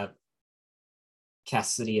that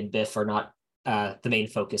Cassidy and Biff are not the main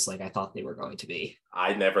focus like I thought they were going to be.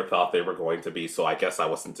 I never thought they were going to be, so I guess I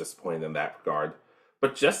wasn't disappointed in that regard.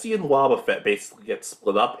 But Jesse and Wobbuffet basically get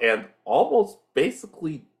split up and almost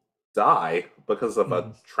basically die because of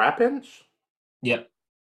a Trapinch. Yep.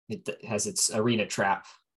 It has its arena trap.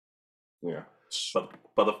 Yeah.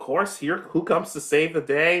 But of course, here who comes to save the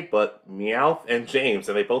day but Meowth and James,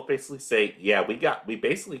 and they both basically say, yeah, we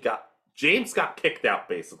basically got James got kicked out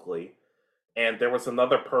basically, and there was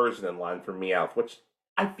another Persian in line for Meowth, which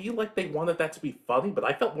I feel like they wanted that to be funny, but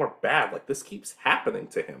I felt more bad, like this keeps happening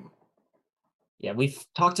to him. Yeah, we've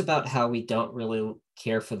talked about how we don't really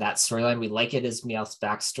care for that storyline. We like it as Meowth's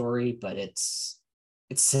backstory, but it's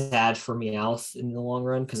sad for Meowth in the long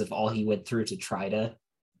run because of all he went through to try to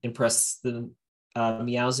impress the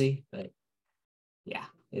Meowsy. But yeah,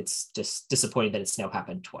 it's just disappointing that it's now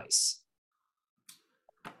happened twice.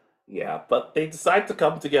 Yeah, but they decide to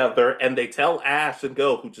come together and they tell Ash and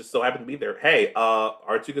Go, who just so happen to be there, hey,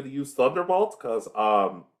 aren't you going to use Thunderbolt? Because,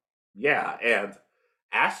 yeah, and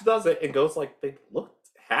Ash does it and Go's like, they looked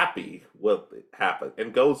happy when it happened,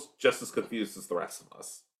 and Go's just as confused as the rest of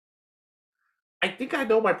us. I think I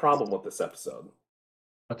know my problem with this episode.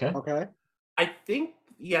 Okay. I think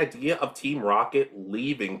the idea of Team Rocket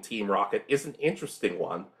leaving Team Rocket is an interesting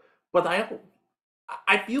one, but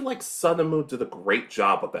I feel like Sun and Moon did a great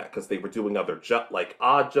job of that because they were doing other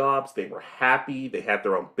odd jobs. They were happy. They had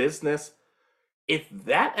their own business. If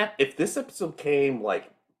this episode came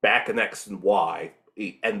like back in X and Y,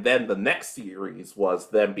 and then the next series was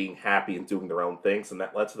them being happy and doing their own things, and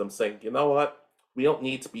that led to them saying, you know what, we don't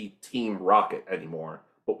need to be Team Rocket anymore,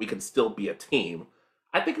 but we can still be a team.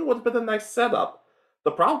 I think it would have been a nice setup.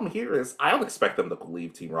 The problem here is I don't expect them to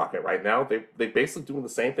leave Team Rocket right now. They basically doing the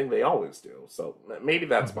same thing they always do. So maybe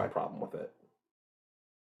that's my problem with it.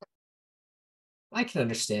 I can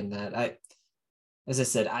understand that. As I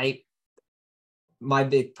said, my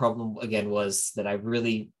big problem again was that I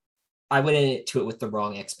went into it with the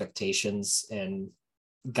wrong expectations and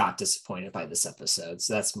got disappointed by this episode.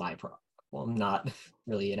 So that's my problem, not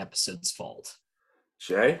really an episode's fault.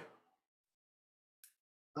 Jay?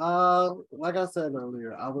 Like I said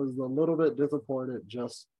earlier, I was a little bit disappointed.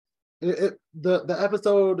 The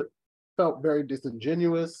episode felt very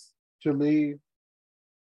disingenuous to me.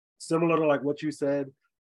 Similar to like what you said,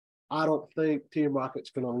 I don't think Team Rocket's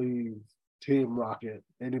gonna leave Team Rocket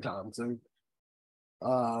anytime soon.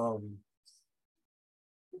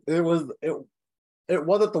 It wasn't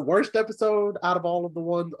the worst episode out of all of the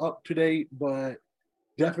ones up to date, but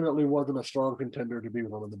definitely wasn't a strong contender to be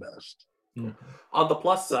one of the best. Mm-hmm. On the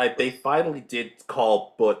plus side, they finally did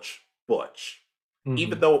call Butch Butch. Mm-hmm.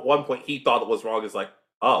 Even though at one point he thought it was wrong, it's like,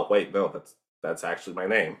 oh wait, no, that's actually my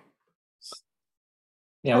name.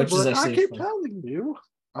 Yeah, which is actually I keep telling you.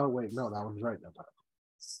 Oh wait, no, that one's right that time.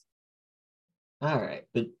 All right,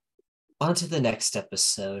 but on to the next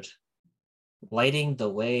episode. Lighting the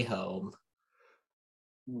Way Home.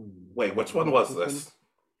 Wait, which one was this?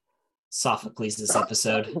 Sophocles'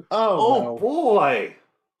 episode. Oh no. Boy.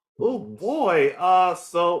 Oh boy.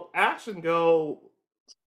 So Ash and Go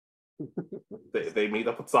they meet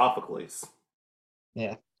up with Sophocles.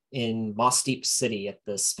 Yeah. In Moss Deep City at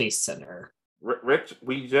the Space Center. Rich,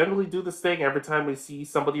 we generally do this thing every time we see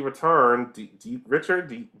somebody return. Richard,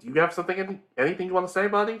 do you have anything you want to say,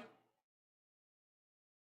 buddy?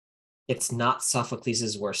 It's not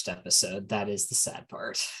Sophocles' worst episode. That is the sad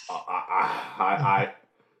part.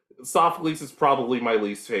 Sophocles is probably my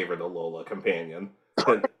least favorite Alola companion.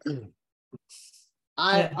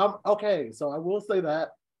 I'm okay, so I will say that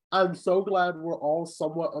I'm so glad we're all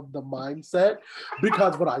somewhat of the mindset,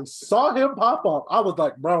 because when I saw him pop up, I was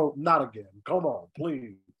like, bro, not again. Come on,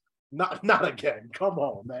 please. Not again. Come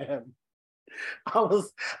on, man.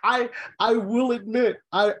 I will admit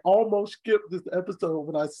I almost skipped this episode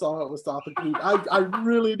when I saw it with Sophocles. I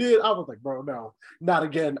really did. I was like, bro, no, not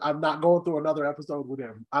again. I'm not going through another episode with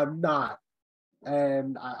him. I'm not.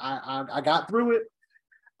 And I got through it.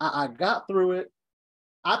 I got through it.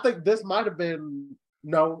 I think this might have been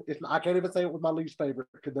no. It's I can't even say it was my least favorite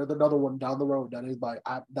because there's another one down the road that is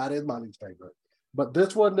my least favorite. But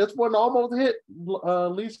this one almost hit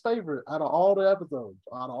least favorite out of all the episodes,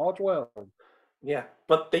 out of all 12. Yeah,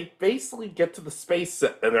 but they basically get to the space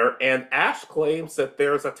center, and Ash claims that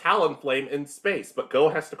there's a Talonflame in space, but Go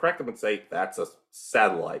has to correct him and say that's a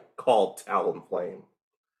satellite called Talonflame.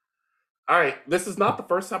 All right, this is not the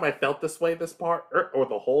first time I felt this way this part, or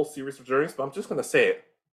the whole series of journeys, but I'm just going to say it.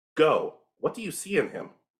 Go, what do you see in him?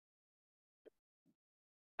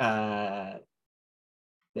 Yeah,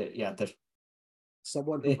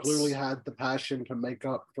 Someone who clearly had the passion to make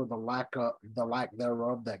up for the lack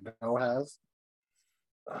thereof that Go has.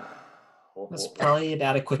 That's probably an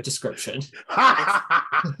adequate description.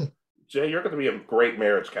 Jay, you're going to be a great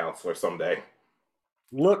marriage counselor someday.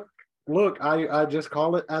 Look, I just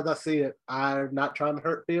call it as I see it. I'm not trying to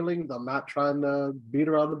hurt feelings. I'm not trying to beat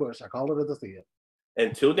around the bush. I call it as I see it.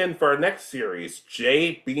 And tune in for our next series,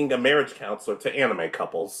 Jay being a marriage counselor to anime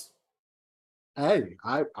couples. Hey,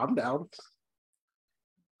 I'm down.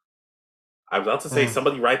 I was about to say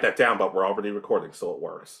somebody write that down, but we're already recording, so it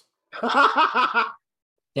works.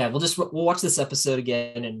 Yeah, we'll watch this episode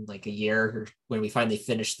again in like a year when we finally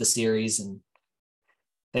finish the series and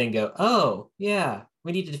then go, oh yeah,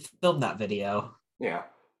 we need to film that video. Yeah.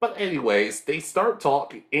 But anyways, they start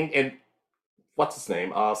talking and what's his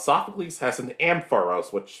name? Sophocles has an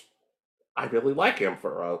Ampharos, which I really like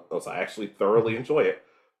Ampharos. I actually thoroughly enjoy it.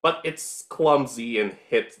 But it's clumsy and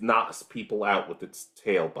knocks people out with its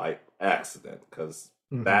tail by accident, because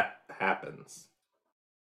that happens.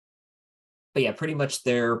 But yeah, pretty much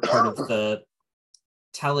they're part of the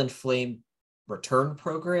Talonflame return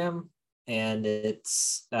program, and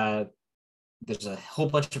it's there's a whole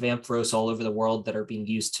bunch of Ampharos all over the world that are being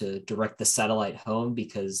used to direct the satellite home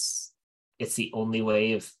because it's the only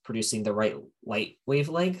way of producing the right light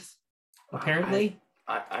wavelength, apparently.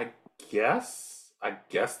 I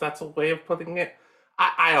guess that's a way of putting it.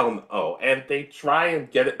 I don't know. And they try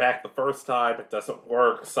and get it back the first time. It doesn't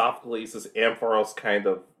work. Sophocles' Ampharos kind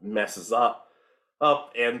of messes up.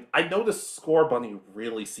 And I noticed Scorbunny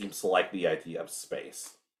really seems to like the idea of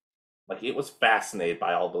space. Like, it was fascinated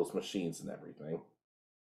by all those machines and everything.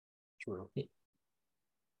 True.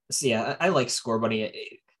 So yeah, I like Scorbunny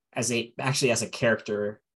as a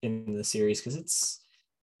character in the series because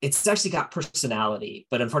it's actually got personality,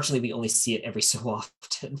 but unfortunately we only see it every so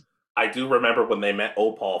often. I do remember when they met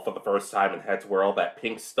Opal for the first time and had to wear all that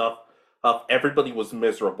pink stuff. Everybody was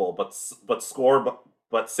miserable, but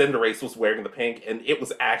Cinderace was wearing the pink, and it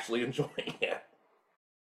was actually enjoying it.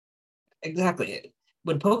 Exactly.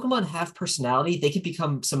 When Pokemon have personality, they can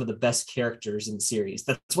become some of the best characters in the series.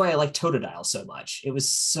 That's why I like Totodile so much. It was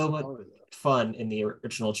so much fun in the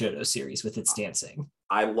original Johto series with its dancing.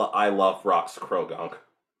 I love Brock's Krogunk.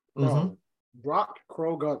 Brock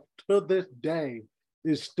Krogunk to this day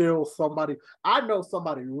is still somebody. I know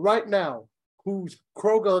somebody right now whose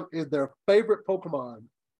Krogunk is their favorite Pokemon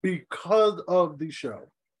because of the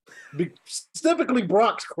show. Specifically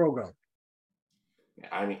Brock's Krogunk.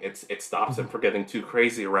 I mean, it stops him from getting too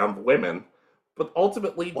crazy around the women, but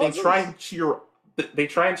ultimately they try and cheer up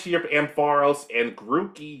Ampharos and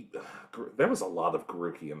Grookey. There was a lot of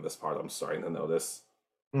Grookey in this part. I'm starting to notice.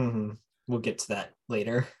 We'll get to that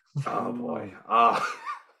later. Oh boy.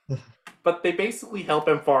 But they basically help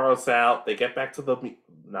Ampharos out. They get back to the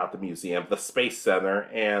museum, the space center,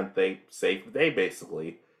 and they save the day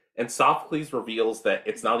basically. And Sophocles reveals that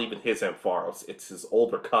it's not even his Ampharos; it's his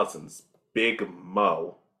older cousin's, Big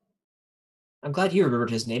Mo. I'm glad you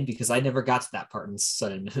remembered his name because I never got to that part in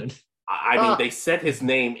Sun and Moon. I mean, they said his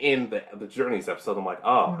name in the Journeys episode. I'm like,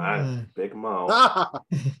 Big Mo.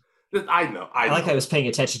 I know. I like I was paying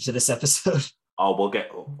attention to this episode. I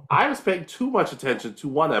was paying too much attention to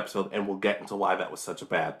one episode, and we'll get into why that was such a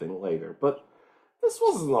bad thing later. But this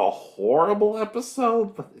wasn't a horrible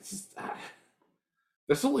episode, but it's just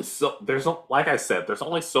like I said, there's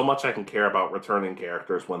only so much I can care about returning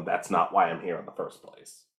characters when that's not why I'm here in the first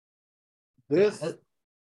place. This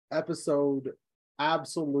episode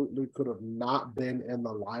absolutely could have not been in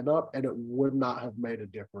the lineup, and it would not have made a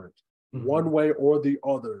difference one way or the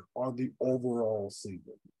other on the overall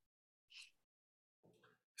season.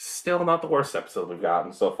 Still not the worst episode we've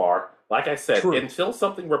gotten so far. Like I said, until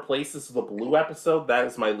something replaces the blue episode, that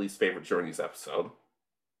is my least favorite Journeys episode.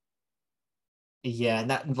 Yeah, and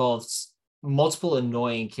that involves multiple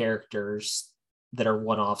annoying characters that are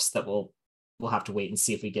one-offs that we'll have to wait and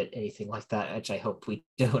see if we get anything like that, which I hope we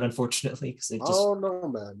don't, unfortunately, because it just Oh no,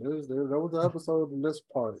 man! There was an episode in this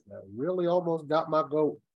part that really almost got my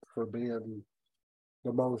goat for being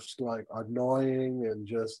the most like annoying and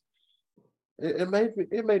just it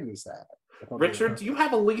made me sad. Richard, do you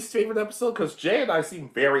have a least favorite episode? Because Jay and I seem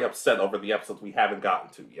very upset over the episodes we haven't gotten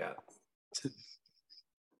to yet.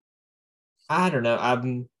 I don't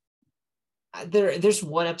know. There's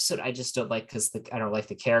one episode I just don't like because I don't like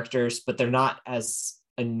the characters, but they're not as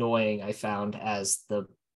annoying, I found, as the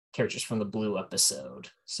characters from the Blue episode.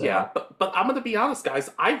 So yeah, but I'm gonna be honest, guys.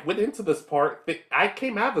 I went into this part. I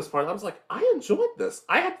came out of this part. I was like, I enjoyed this.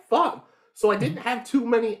 I had fun. So I didn't have too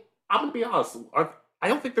many. I'm gonna be honest. I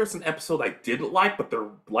don't think there's an episode I didn't like, but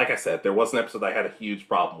like I said, there was an episode I had a huge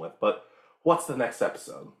problem with. But what's the next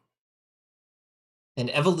episode? An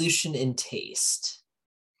Evolution in Taste,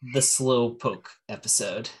 the Slowpoke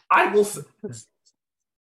episode. I will. The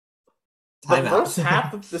Time out. first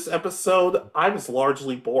half of this episode, I was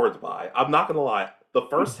largely bored by. I'm not gonna lie. The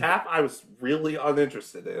first half, I was really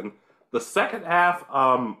uninterested in. The second half,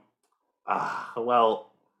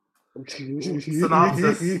 well,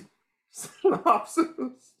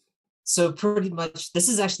 synopsis. So pretty much, this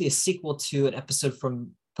is actually a sequel to an episode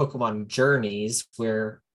from Pokemon Journeys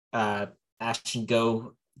where Ash and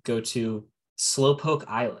Go to Slowpoke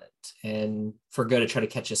Island, and for Go to try to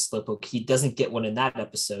catch a Slowpoke. He doesn't get one in that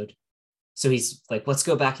episode, so he's like, "Let's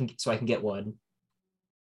go back so I can get one."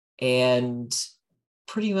 And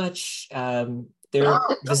pretty much, they're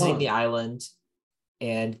visiting the island,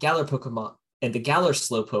 and Galar Pokemon and the Galar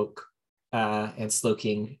Slowpoke and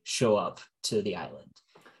Slowking show up to the island.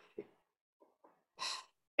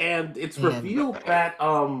 And it's revealed that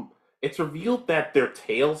their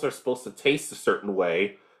tails are supposed to taste a certain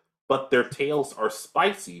way, but their tails are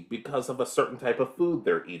spicy because of a certain type of food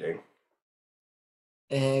they're eating.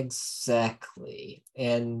 Exactly.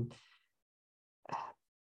 And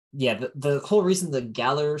yeah, the whole reason the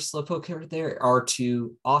Galar Slowpoke are there are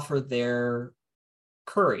to offer their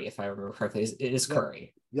curry, if I remember correctly. It is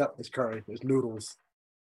curry. Yep, it's curry. It's noodles.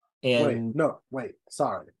 And Wait,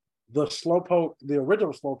 sorry. The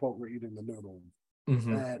original Slowpoke were eating the noodles.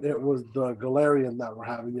 Mm-hmm. And it was the Galarian that were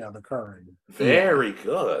having the curry. Very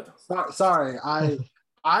good. Sorry,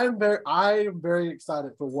 I'm very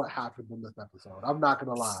excited for what happened in this episode. I'm not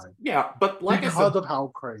gonna lie. Yeah, but like because I said, of how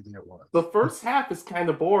crazy it was. The first half is kind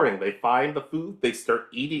of boring. They find the food, they start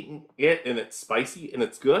eating it, and it's spicy and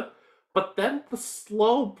it's good. But then was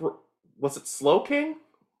it Slowking?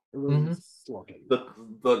 It was Slowking. The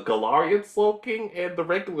Galarian Slowking and the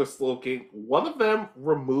regular Slowking, one of them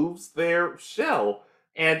removes their shell,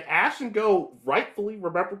 and Ash and Go rightfully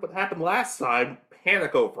remember what happened last time,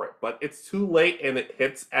 panic over it, but it's too late and it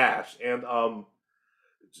hits Ash, and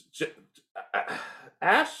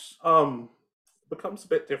Ash becomes a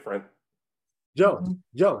bit different. Joe,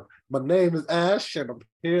 my name is Ash, and I'm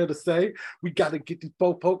here to say we got to get these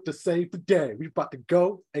Slowpoke to save the day. We about to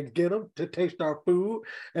go and get them to taste our food,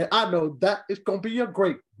 and I know that it's gonna be a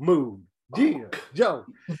great mood. Yeah, Joe.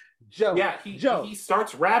 Yeah, he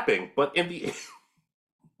starts rapping, but in the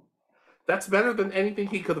that's better than anything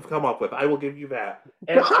he could have come up with. I will give you that.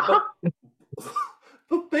 And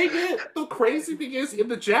the crazy thing is, in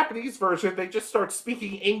the Japanese version, they just start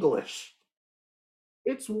speaking English.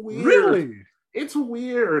 It's weird. Really? It's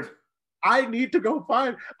weird. I need to go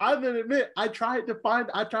find. I'm gonna admit, I tried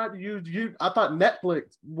to use you. I thought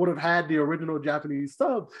Netflix would have had the original Japanese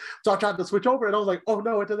sub, so I tried to switch over, and I was like, "Oh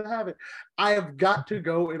no, it doesn't have it." I have got to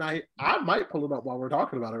go, and I might pull it up while we're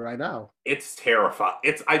talking about it right now. It's terrifying.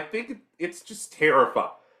 I think it's just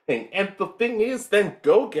terrifying. And the thing is, then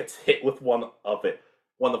Go gets hit with one of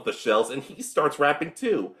the shells, and he starts rapping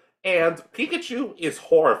too. And Pikachu is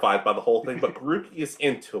horrified by the whole thing, but Grookey is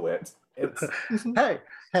into it. It's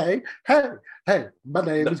Hey, my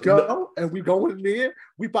name is Go, and we going in there.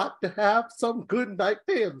 We about to have some good night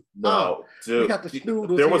things. No, dude. We got the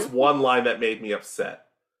snoodles there was here. one line that made me upset.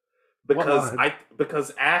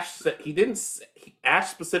 Because Ash said Ash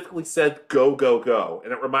specifically said go go go,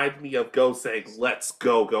 and it reminded me of Go saying let's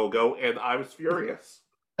go go go, and I was furious.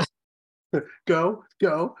 Go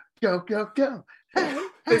go go go go.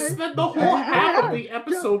 They spent the whole half of the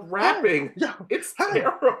episode rapping. It's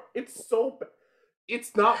terrible. It's so bad.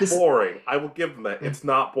 It's not boring. I will give them that. It's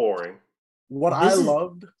not boring. What I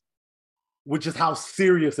loved which is how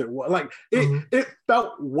serious it was. Like it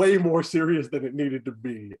felt way more serious than it needed to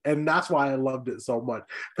be, and that's why I loved it so much.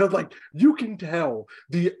 Because like you can tell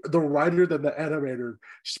the writers and the animators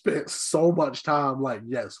spent so much time. Like,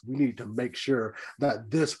 yes, we need to make sure that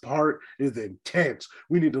this part is intense.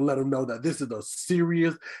 We need to let them know that this is a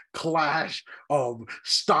serious clash of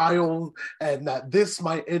styles, and that this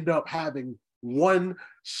might end up having one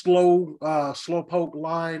slowpoke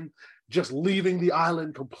line just leaving the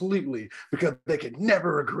island completely because they could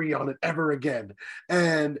never agree on it ever again.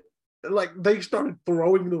 And like they started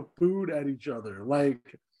throwing the food at each other,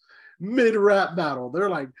 like mid-rap battle. They're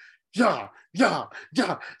like, yeah,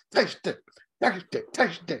 taste it,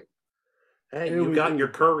 taste it. Hey, you got your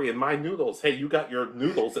curry in my noodles. Hey, you got your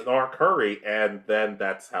noodles in our curry, and then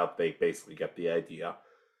that's how they basically get the idea.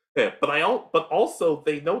 Yeah, but also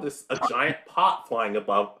they notice a giant pot flying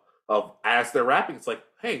above of as they're rapping. It's like,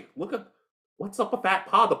 hey, look at what's up with that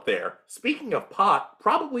pot up there. Speaking of pot,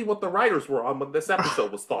 probably what the writers were on when this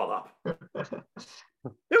episode was thought up.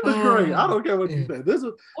 It was great. I don't care what you say. This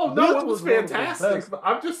was fantastic. But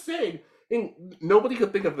I'm just saying, nobody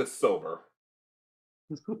could think of this sober.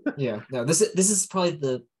 Yeah, no, this is probably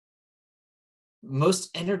the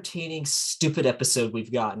most entertaining stupid episode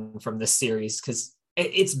we've gotten from this series, because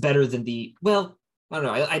it's better than I don't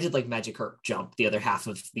know. I did like Magikarp Jump, the other half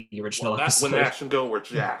of the original episode. When Ash and Go were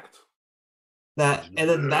jacked. And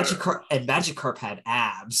then Magikarp had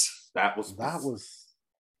abs. That was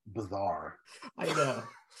bizarre. I know.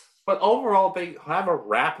 But overall, they have a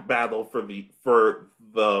rap battle for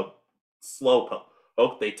the Slowpoke.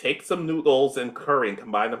 They take some noodles and curry and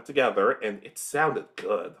combine them together, and it sounded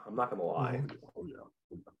good. I'm not gonna lie. Oh yeah.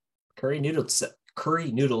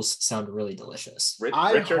 Curry noodles sound really delicious.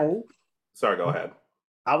 Richard, hope. Sorry, go ahead.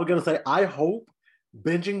 I was gonna say, I hope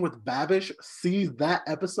Binging with Babish sees that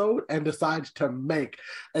episode and decides to make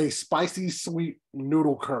a spicy sweet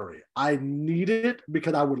noodle curry. I need it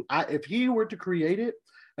because if he were to create it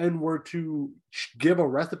and were to give a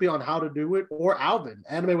recipe on how to do it, or Alvin,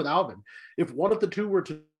 Anime with Alvin, if one of the two were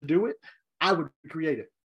to do it, I would create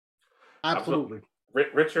it. Absolutely.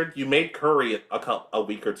 Richard, you made curry a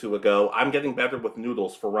week or two ago. I'm getting better with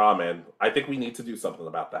noodles for ramen. I think we need to do something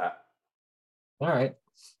about that. All right.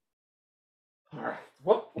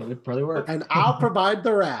 What? It would probably work. And I'll provide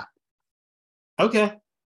the wrap. Okay.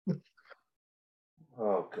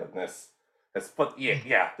 Oh, goodness. But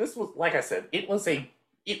yeah, this was, like I said,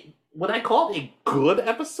 would I call it a good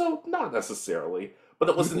episode? Not necessarily. But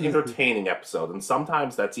it was an entertaining episode, and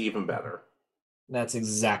sometimes that's even better. That's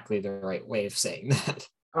exactly the right way of saying that.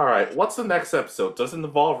 All right, what's the next episode? Does it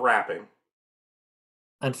involve rapping?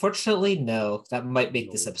 Unfortunately, no. That might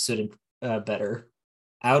make this episode better.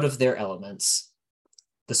 Out of Their Elements,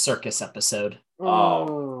 the circus episode.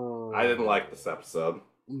 Oh, I didn't like this episode.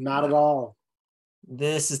 Not at all.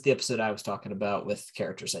 This is the episode I was talking about with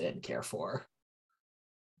characters I didn't care for.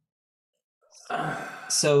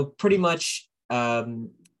 So pretty much,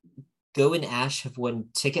 Go and Ash have won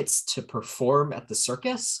tickets to perform at the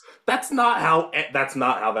circus. That's not how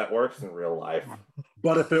that works in real life.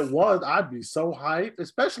 But if it was, I'd be so hyped,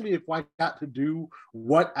 especially if I got to do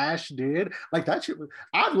what Ash did. Like that shit,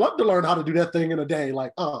 I'd love to learn how to do that thing in a day.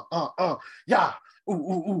 Like, yeah,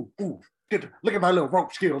 ooh. Look at my little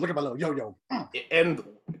rope skill. Look at my little yo-yo. And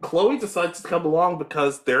Chloe decides to come along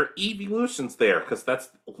because there are evolutions there, because that's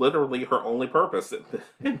literally her only purpose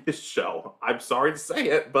in this show. I'm sorry to say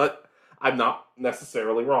it, but I'm not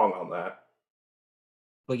necessarily wrong on that.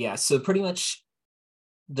 But yeah, so pretty much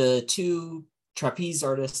the two trapeze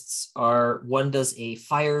artists one does a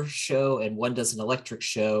fire show and one does an electric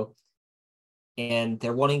show, and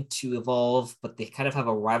they're wanting to evolve, but they kind of have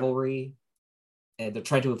a rivalry, and they're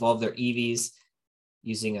trying to evolve their Eevees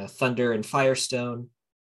using a Thunder and Firestone,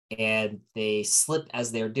 and they slip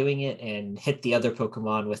as they're doing it and hit the other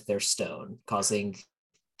Pokemon with their stone, causing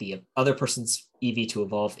the other person's Eevee to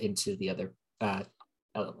evolve into the other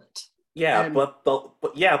element. Yeah,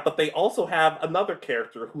 but they also have another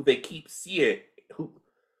character who they keep seeing, who,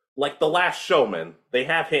 like the Last Showman. They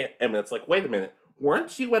have him, and it's like, wait a minute,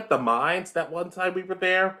 weren't you at the mines that one time we were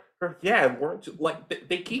there? Or, yeah, weren't you? Like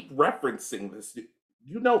they keep referencing this.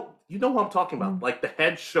 You know who I'm talking about, like the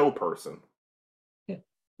head show person. Yeah,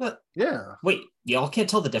 but yeah. Wait, y'all can't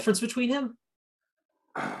tell the difference between him?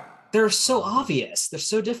 They're so obvious. They're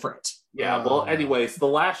so different. Yeah, well, anyways,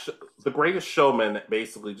 the Greatest Showman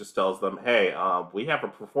basically just tells them, hey, we have a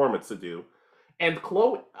performance to do. And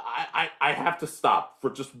Chloe, I have to stop for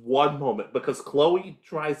just one moment, because Chloe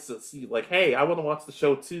tries to see, like, hey, I want to watch the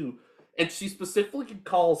show too. And she specifically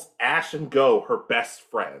calls Ash and Go her best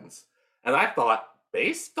friends. And I thought,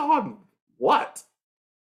 based on what?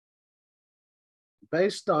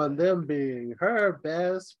 based on them being her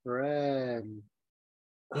best friend.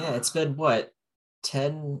 Yeah, it's been what,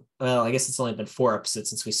 10? Well, I guess it's only been 4 episodes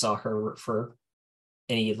since we saw her for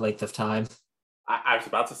any length of time. I was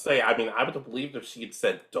about to say, I mean, I would have believed if she had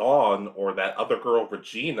said Dawn or that other girl,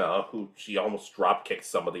 Regina, who she almost drop kicked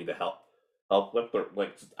somebody to help with her.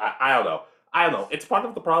 Like, I don't know. I don't know. It's part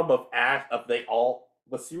of the problem of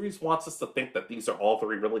the series wants us to think that these are all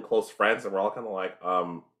three really close friends, and we're all kind of like,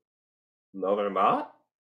 no, they're not.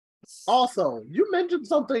 Also, you mentioned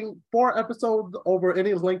something 4 episodes over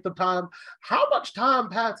any length of time. How much time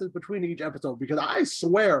passes between each episode? Because I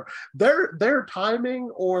swear their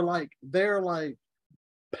timing or like their like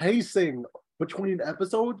pacing between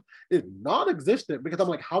episodes is non-existent because I'm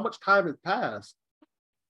like, how much time has passed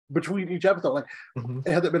between each episode? Like,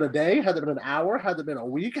 has it been a day? Has it been an hour? Has it been a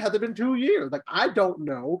week? Has it been 2 years? Like, I don't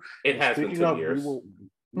know. It has been 2 years.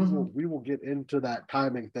 We will get into that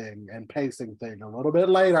timing thing and pacing thing a little bit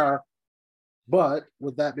later. But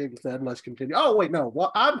with that being said, let's continue. Oh wait, no.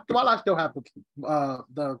 While I still have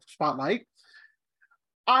the spotlight,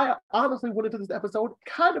 I honestly went into this episode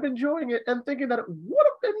kind of enjoying it and thinking that it would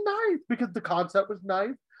have been nice because the concept was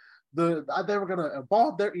nice. They were gonna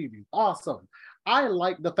evolve their Eevees. Awesome. I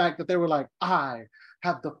like the fact that they were like, I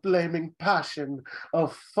have the flaming passion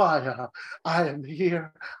of fire. I am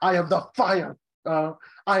here. I am the fire.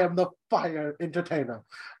 I am the fire entertainer.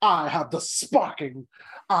 I have the sparking.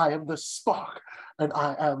 I am the spark. And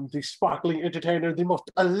I am the sparkling entertainer, the most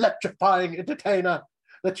electrifying entertainer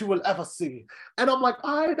that you will ever see. And I'm like,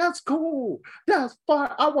 all right, that's cool. That's fine.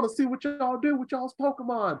 I want to see what y'all do with y'all's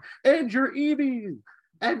Pokemon and your Eevees.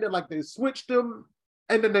 And then like they switched them.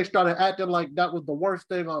 And then they started acting like that was the worst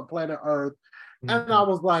thing on planet Earth. And I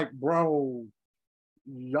was like, bro,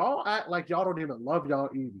 y'all act like y'all don't even love y'all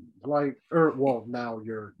Eevees. Like, now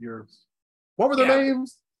you're what were their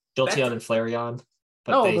names? Jolteon and Flareon.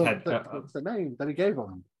 But no, they the name that he gave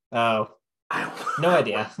them. Oh, no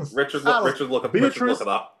idea. Richard, look it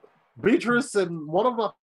up. Beatrice and one of them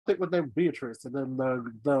I think was named Beatrice, and then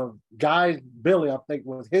the guy Billy I think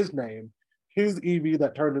was his name. His Eevee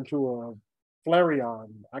that turned into a Flareon.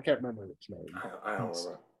 I can't remember its name. I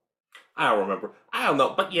don't remember. I don't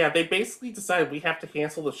know. But yeah, they basically decided we have to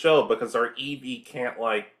cancel the show because our Eevee can't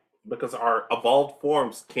because our evolved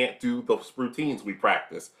forms can't do those routines we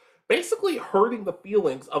practice. Basically hurting the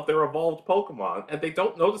feelings of their evolved Pokemon, and they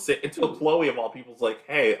don't notice it until Chloe of all people's like,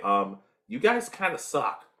 hey, you guys kind of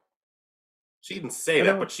suck. She didn't say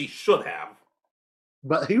that, but she should have.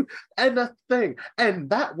 But and the thing, and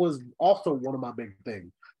that was also one of my big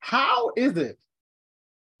things. How is it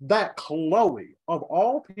that Chloe, of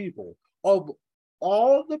all people, of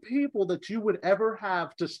all the people that you would ever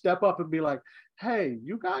have to step up and be like, hey,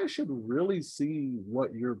 you guys should really see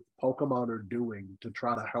what your Pokemon are doing to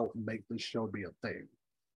try to help make this show be a thing.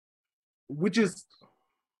 Which is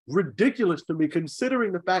ridiculous to me,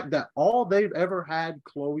 considering the fact that all they've ever had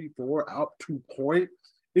Chloe for up to point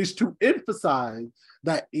is to emphasize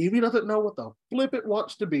that Eevee doesn't know what the flip it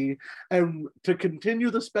wants to be, and to continue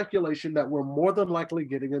the speculation that we're more than likely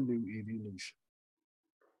getting a new evolution.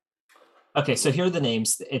 Okay, so here are the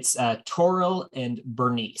names. It's Toril and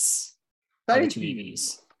Bernice. The two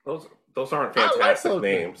Eevees. Those aren't fantastic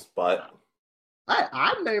names, but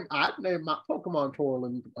I'd name my Pokemon Toril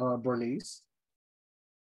and Bernice.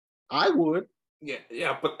 I would.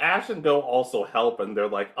 Yeah, but Ash and Go also help, and they're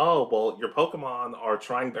like, oh, well, your Pokemon are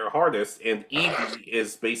trying their hardest, and Eevee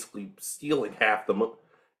is basically stealing half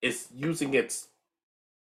is using its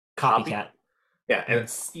copycat. Yeah, and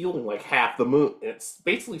it's stealing like half the move. It's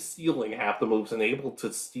basically stealing half the moves and able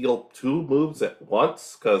to steal 2 moves at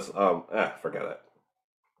once, because, forget it.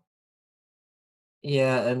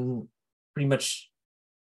 Yeah, and pretty much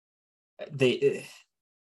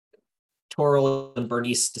Toril and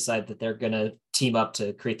Bernice decide that they're going to team up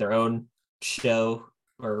to create their own show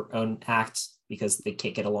or own act because they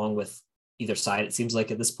can't get along with either side, it seems like,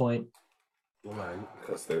 at this point. Right,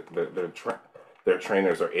 because their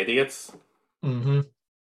trainers are idiots. Mm-hmm.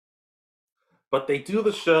 But they do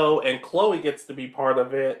the show, and Chloe gets to be part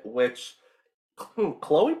of it, which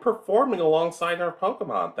Chloe performing alongside her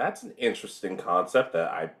Pokemon. That's an interesting concept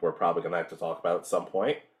that we're probably going to have to talk about at some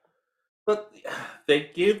point. But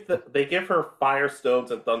they give her Fire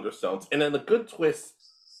Stones and Thunder Stones, and in a good twist,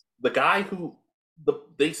 the guy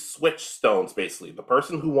they switch stones basically. The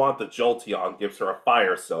person who wanted the Jolteon gives her a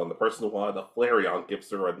Fire Stone. The person who wanted a Flareon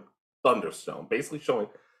gives her a Thunder Stone, basically showing,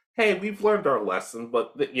 hey, we've learned our lesson.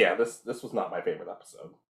 But this was not my favorite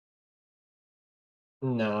episode.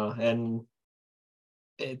 No, and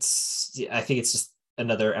I think it's just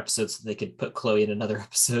another episode so they could put Chloe in another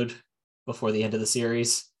episode before the end of the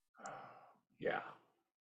series. Yeah.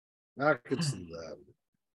 I could see that.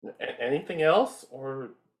 Anything else,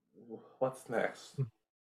 or what's next?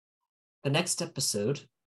 The next episode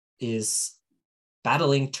is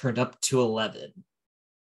Battling Turned Up to 11.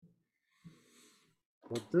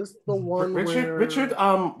 Was this the one Richard, where Richard,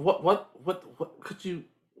 what could you?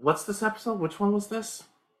 What's this episode? Which one was this?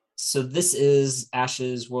 So this is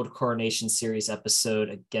Ash's World Coronation Series episode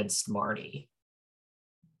against Marnie.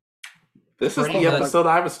 This is Pretty the much. episode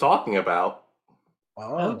I was talking about.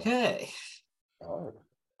 Oh, Okay. oh.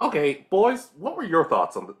 Okay, boys, what were your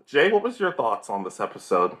thoughts on Jay? What was your thoughts on this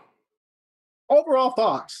episode? Overall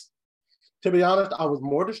thoughts. To be honest, I was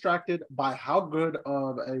more distracted by how good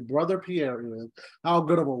of a brother Pierre is, how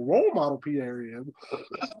good of a role model Pierre is.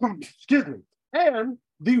 Excuse me. And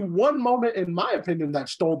the one moment, in my opinion, that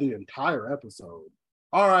stole the entire episode.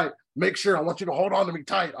 All right, make sure I want you to hold on to me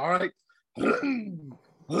tight. All right.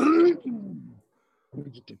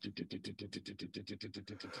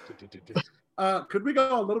 Could we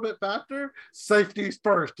go a little bit faster? Safety's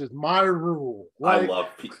first is my rule. I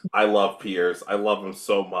love Piers. I love him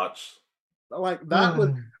so much. Like that was,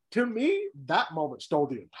 to me, that moment stole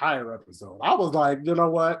the entire episode. I was like, you know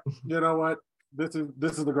what? This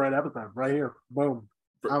is a great episode right here. Boom.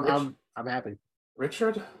 I'm happy.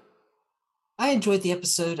 Richard? I enjoyed the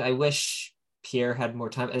episode. I wish Pierre had more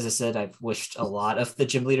time. As I said, I've wished a lot of the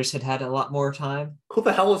gym leaders had a lot more time. Who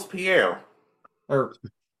the hell is Pierre? Or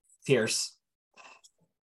Pierce.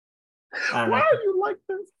 I don't Why know. are you like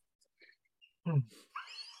this?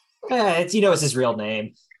 It's his real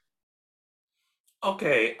name.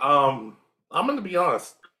 Okay, I'm gonna be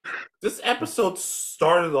honest. This episode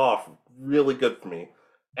started off really good for me,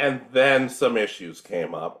 and then some issues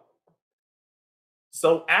came up.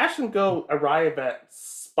 So Ash and Go arrive at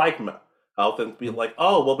Spike Mouth and be like,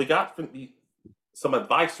 "Oh, well, we got some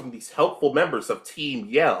advice from these helpful members of Team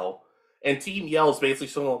Yell." And Team Yell is basically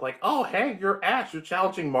sort of like, "Oh, hey, you're Ash. You're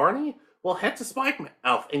challenging Marnie. Well, head to Spike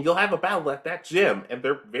Mouth, and you'll have a battle at that gym." And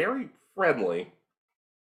they're very friendly.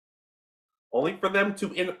 Only for them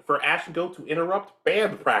for Ash and Go to interrupt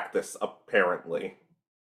band practice, apparently.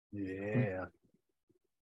 Yeah.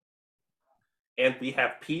 And we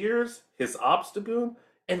have Piers, his Obstagoon,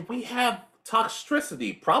 and we have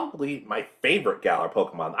Toxtricity, probably my favorite Galar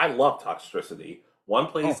Pokemon. I love Toxtricity. One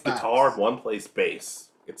plays guitar, facts. one plays bass.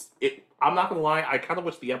 I'm not gonna lie, I kind of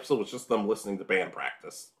wish the episode was just them listening to band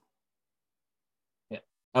practice. Yeah.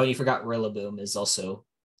 Oh, and you forgot Rillaboom is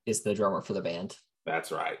the drummer for the band.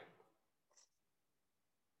 That's right.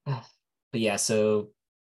 But yeah, so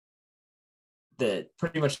that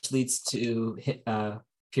pretty much leads to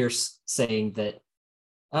Pierce saying that,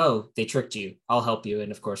 "Oh, they tricked you. I'll help you."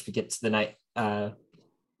 And of course, we get to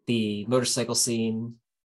the motorcycle scene,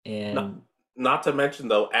 and not to mention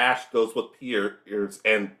though, Ash goes with Piers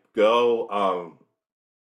and Go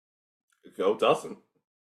doesn't.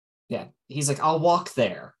 Yeah, he's like, "I'll walk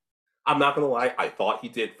there." I'm not gonna lie, I thought he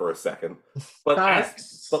did for a second, but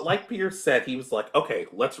like Piers said, he was like, "Okay,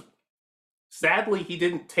 let's." Sadly, he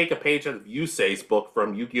didn't take a page out of Yusei's book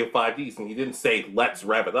from Yu-Gi-Oh! 5Ds, and he didn't say, "Let's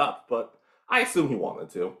rev it up," but I assume he wanted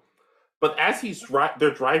to. But as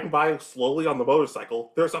they're driving by slowly on the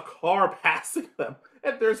motorcycle, there's a car passing them,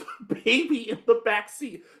 and there's a baby in the back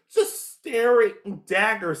seat just staring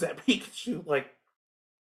daggers at Pikachu. Like,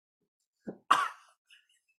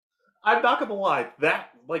 I'm not gonna lie,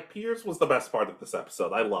 Piers was the best part of this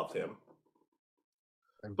episode. I loved him.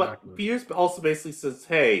 Exactly. But Piers also basically says,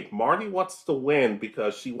 "Hey, Marty wants to win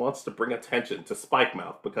because she wants to bring attention to Spike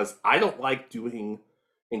Mouth because I don't like doing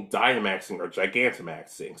in Dynamaxing or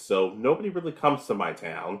Gigantamaxing, so nobody really comes to my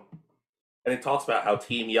town." And he talks about how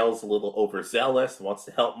Team Yell's a little overzealous and wants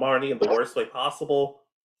to help Marnie in the worst way possible.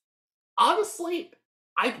 Honestly,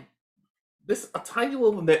 a tiny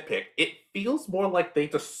little nitpick. It feels more like they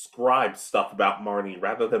describe stuff about Marnie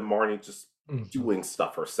rather than Marnie just doing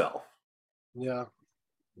stuff herself. Yeah,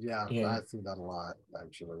 I see that a lot,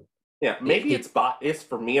 actually. Yeah, maybe it's biased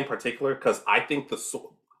for me in particular because I think the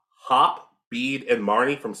Hop, Bede, and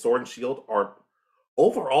Marnie from Sword and Shield are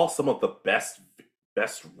overall some of the best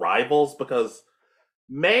rivals because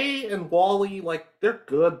May and Wally, they're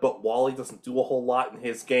good, but Wally doesn't do a whole lot in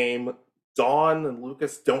his game. Dawn and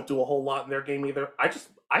Lucas don't do a whole lot in their game either. I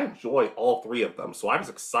enjoy all three of them, so I was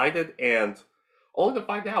excited, and only to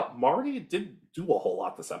find out Marnie didn't do a whole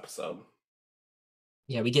lot this episode.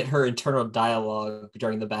 Yeah, we get her internal dialogue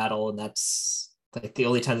during the battle, and that's like the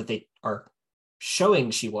only time that they are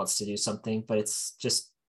showing she wants to do something, but it's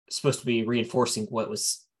just supposed to be reinforcing what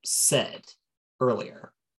was said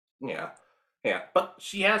earlier. Yeah, but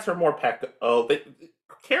she has her more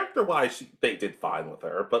character-wise, they did fine with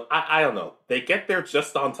her, but I don't know. They get there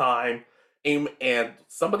just on time, And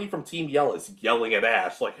somebody from Team Yell is yelling at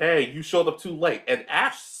Ash, like, hey, you showed up too late. And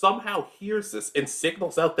Ash somehow hears this and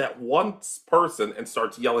signals out that one person and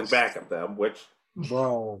starts yelling back at them, which.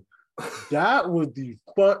 Bro, that was the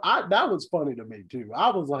fun. That was funny to me too. I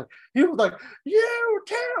was like, he was like, you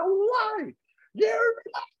tell why. You,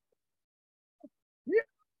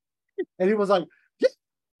 and he was like, yeah,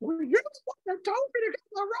 well, you're the one that told me to go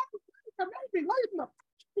the wrong way to make me late in the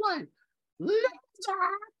first place.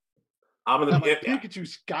 I'm gonna And like, Pikachu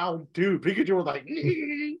scowled too. Pikachu was like,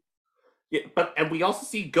 yeah, and we also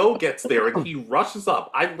see Go gets there and he rushes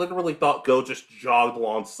up. I literally thought Go just jogged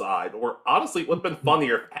alongside. Or honestly, it would have been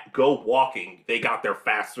funnier if Go walking, they got there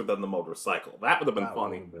faster than the motorcycle. That would have been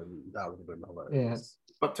funny. That would have been hilarious.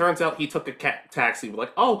 Yeah. But turns out he took a taxi. We're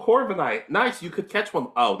like, oh, Corviknight, nice, you could catch one.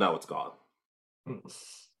 Oh no, it's gone.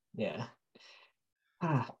 Yeah.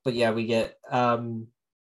 But yeah, we get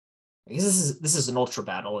I guess this is an ultra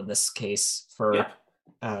battle in this case for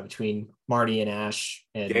between Marnie and Ash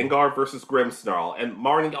and Gengar versus Grimmsnarl. And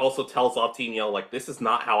Marnie also tells off Team Yell, like, this is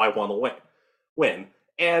not how I want to win.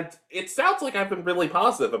 And it sounds like I've been really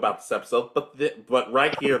positive about this episode, but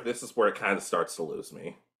right here, this is where it kind of starts to lose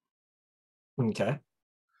me. Okay.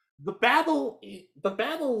 The battle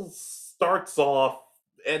starts off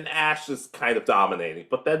and Ash is kind of dominating,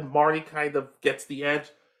 but then Marnie kind of gets the edge.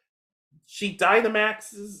 She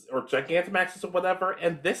Dynamaxes or Gigantamaxes or whatever,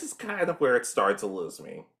 and this is kind of where it starts to lose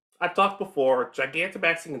me. I've talked before,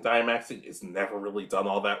 Gigantamaxing and Dynamaxing is never really done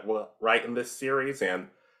all that right in this series, and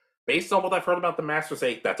based on what I've heard about the Masters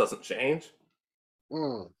 8, that doesn't change.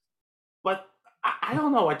 But I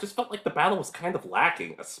don't know, I just felt like the battle was kind of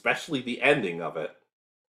lacking, especially the ending of it.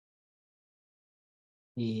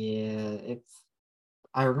 Yeah, if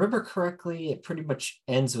I remember correctly, it pretty much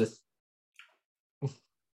ends with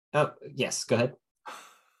oh, yes, go ahead.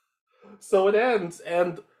 So it ends,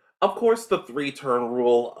 and of course the 3-turn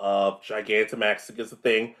rule of Gigantamaxing is a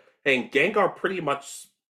thing, and Gengar pretty much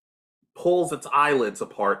pulls its eyelids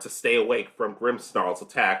apart to stay awake from Grimmsnarl's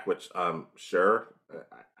attack, which, sure,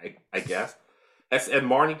 I guess. And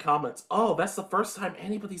Marnie comments, oh, that's the first time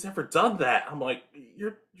anybody's ever done that. I'm like,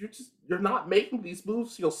 you're not making these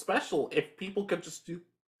moves feel special if people could just do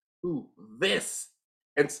this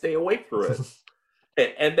and stay awake through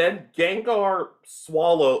it. And then Gengar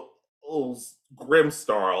swallows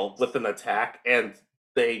Grimmsnarl with an attack, and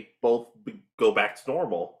they both go back to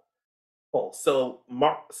normal. Oh, so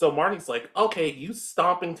Marnie's like, okay, use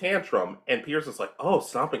Stomping Tantrum. And Pierce is like, oh,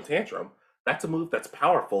 Stomping Tantrum? That's a move that's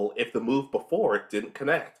powerful if the move before it didn't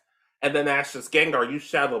connect. And then Ash says, Gengar, use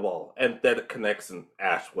Shadow Ball. And then it connects and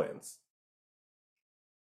Ash wins.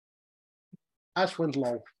 Ash wins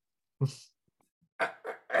low.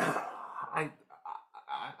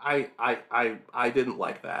 I didn't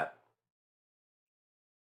like that.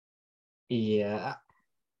 Yeah.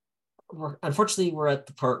 Unfortunately, we're at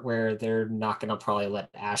the part where they're not going to probably let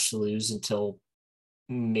Ash lose until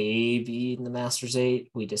maybe in the Masters 8.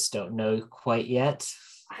 We just don't know quite yet.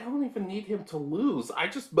 I don't even need him to lose. I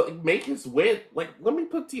just make his win. Like, let me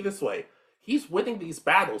put it to you this way. He's winning these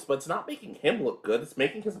battles, but it's not making him look good. It's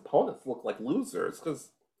making his opponents look like losers. Because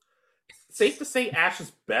it's safe to say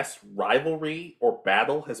Ash's best rivalry or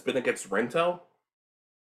battle has been against Rinto.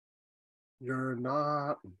 You're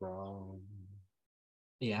not wrong.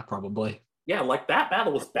 Yeah, probably. Yeah, like that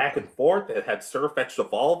battle was back and forth. It had Sirfetch'd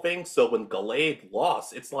evolving, so when Gallade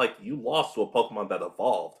lost, it's like you lost to a Pokemon that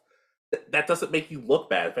evolved. That doesn't make you look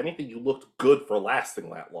bad. If anything, you looked good for lasting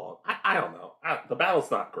that long. I don't know. The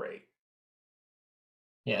battle's not great.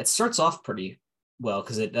 Yeah, it starts off pretty well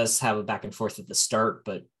because it does have a back and forth at the start,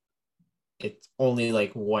 but it's only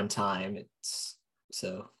like one time. It's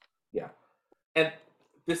so yeah. And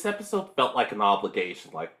this episode felt like an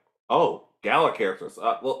obligation. Like, oh, Galar characters.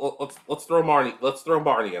 Let's throw Marnie. Let's throw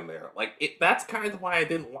Marnie in there. Like that's kind of why I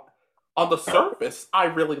didn't. On the surface, I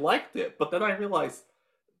really liked it, but then I realized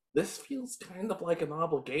this feels kind of like an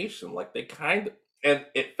obligation. Like they kind of, and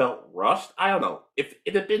it felt rushed. I don't know. If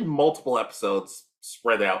it had been multiple episodes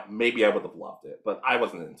spread out, maybe I would have loved it, but I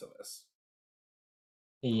wasn't into this.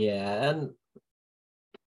 Yeah, and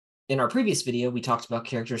in our previous video, we talked about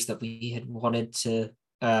characters that we had wanted to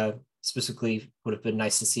specifically would have been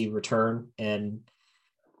nice to see return, and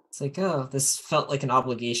it's like, oh, this felt like an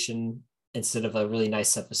obligation instead of a really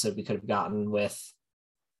nice episode we could have gotten with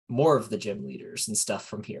more of the gym leaders and stuff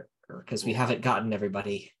from here, because we haven't gotten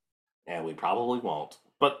everybody. And we probably won't.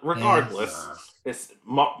 But regardless,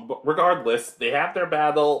 regardless, they have their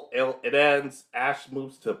battle. It ends. Ash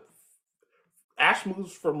moves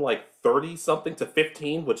from like 30 something to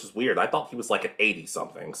 15, which is weird. I thought he was like at 80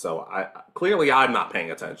 something. So clearly I'm not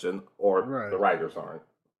paying attention, or the writers aren't.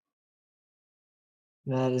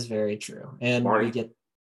 That is very true. And we Marnie get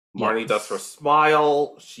Marnie does her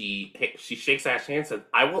smile. She shakes Ash's hand and says,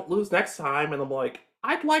 "I won't lose next time." And I'm like,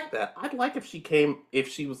 I'd like that. I'd like if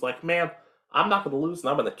she was like, "Man, I'm not going to lose, and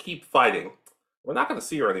I'm going to keep fighting." We're not going to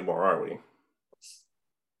see her anymore, are we?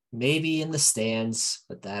 maybe in the stands,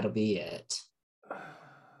 but that'll be it.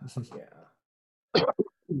 Yeah.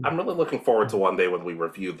 I'm really looking forward to one day when we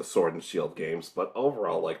review the Sword and Shield games, but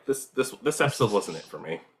overall, like this episode wasn't it for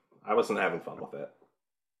me. I wasn't having fun with it,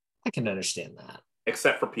 I can understand that.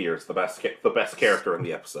 except for Piers, the best character in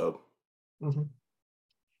the episode. Mhm.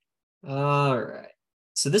 All right.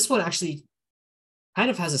 So this one actually kind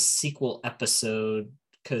of has a sequel episode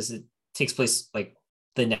because it takes place like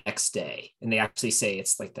the next day, and they actually say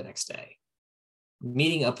it's like the next day.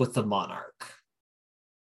 Meeting up with the monarch.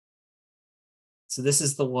 So this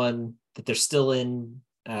is the one that they're still in,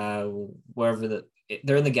 wherever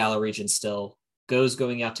they're in the Galar region still. Go's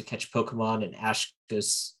going out to catch Pokemon, and Ash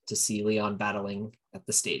goes to see Leon battling at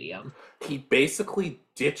the stadium. He basically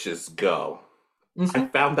ditches Go. I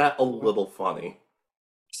Mhm. found that a little funny.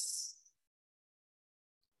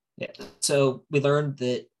 Yeah. So we learned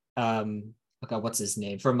that oh God, what's his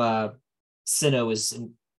name? From Sinnoh is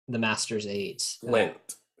in the Master's 8.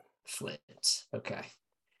 Flint. Flint. Okay.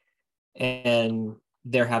 And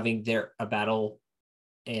they're having a battle,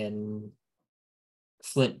 and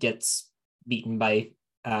Flint gets beaten by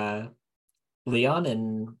Leon,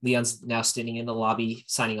 and Leon's now standing in the lobby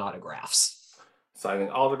signing autographs.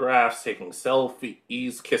 Signing autographs, taking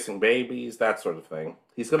selfies, kissing babies, that sort of thing.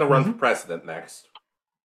 He's going to run for president next.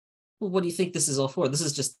 Well, what do you think this is all for? This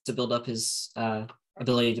is just to build up his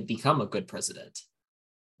ability to become a good president.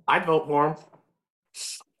 I'd vote for him.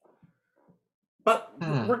 But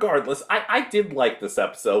regardless, I did like this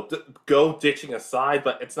episode. Go ditching aside,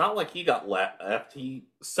 but it's not like he got left.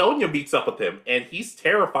 Sonya meets up with him, and he's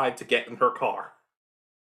terrified to get in her car.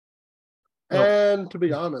 And to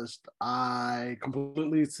be honest, I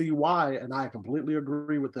completely see why, and I completely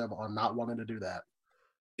agree with them on not wanting to do that.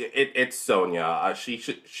 It's Sonya.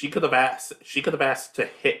 She could have asked to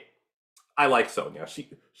hit. I like Sonya.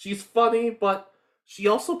 She's funny, but she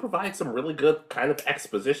also provides some really good kind of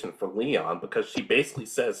exposition for Leon because she basically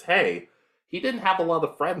says, "Hey, he didn't have a lot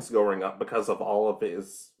of friends growing up because of all of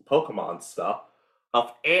his Pokemon stuff,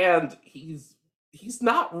 and he's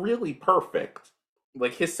not really perfect.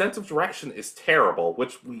 Like his sense of direction is terrible,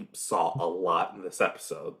 which we saw a lot in this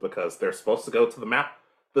episode because they're supposed to go to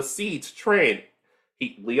the sea to train."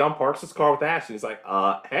 Leon parks his car with Ash, and he's like,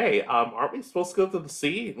 "Hey, aren't we supposed to go to the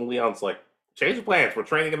sea?" And Leon's like, "Change of plans. We're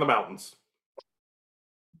training in the mountains."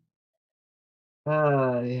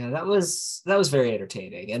 Yeah, that was very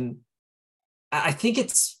entertaining, and I think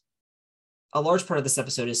it's a large part of this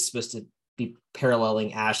episode is supposed to be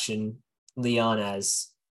paralleling Ash and Leon as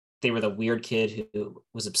they were the weird kid who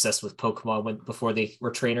was obsessed with Pokemon before they were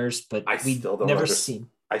trainers, but we never seen.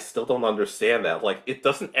 I still don't understand that. Like, it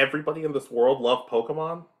doesn't everybody in this world love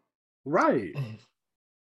Pokemon? Right.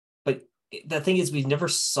 But the thing is, we never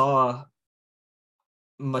saw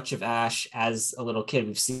much of Ash as a little kid.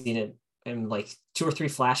 We've seen it in like 2 or 3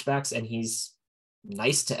 flashbacks, and he's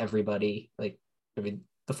nice to everybody. Like, I mean,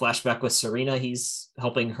 the flashback with Serena, he's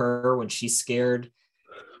helping her when she's scared.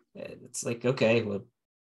 It's like, okay, well,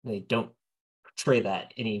 they don't portray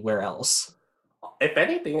that anywhere else. If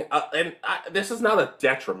anything, this is not a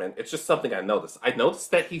detriment, it's just something I noticed. I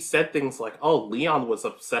noticed that he said things like, "Oh, Leon was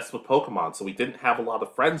obsessed with Pokemon, so he didn't have a lot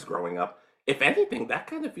of friends growing up." If anything, that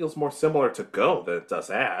kind of feels more similar to Go than it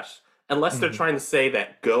does Ash. Unless they're trying to say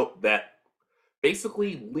that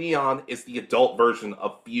basically Leon is the adult version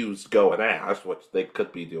of fused Go and Ash, which they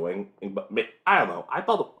could be doing. But I don't know. I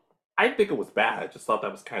didn't think it was bad. I just thought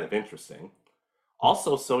that was kind of interesting.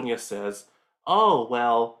 Also, Sonya says, "Oh,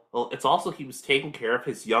 well, it's also he was taking care of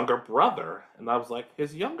his younger brother." And I was like,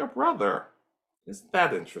 his younger brother? Isn't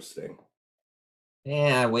that interesting?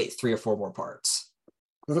 Yeah, wait 3 or 4 more parts.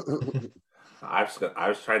 I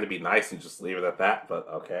was trying to be nice and just leave it at that, but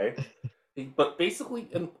okay. But basically,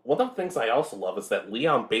 and one of the things I also love is that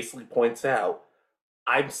Leon basically points out,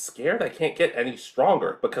 "I'm scared I can't get any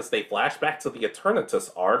stronger," because they flash back to the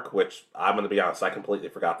Eternatus arc, which I'm going to be honest, I completely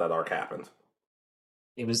forgot that arc happened.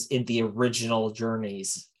 It was in the original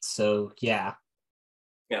Journeys, so yeah.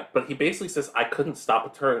 Yeah, but he basically says, "I couldn't stop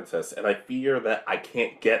Eternatus, and I fear that I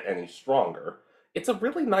can't get any stronger." It's a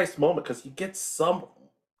really nice moment because you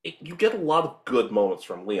get a lot of good moments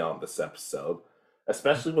from Leon this episode,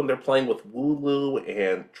 especially when they're playing with Wooloo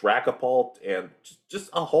and Dragapult and just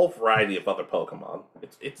a whole variety of other Pokemon.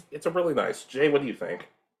 It's a really nice. Jay, what do you think?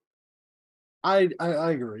 I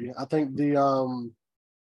agree. I think the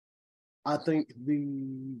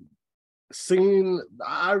scene,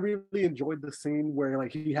 I really enjoyed the scene where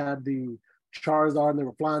like he had the Charizard and they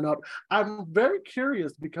were flying up. I'm very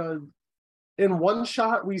curious because in one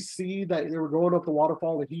shot we see that they were going up the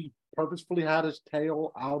waterfall and he purposefully had his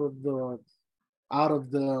tail out of the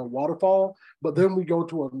waterfall, but then we go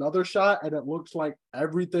to another shot and it looks like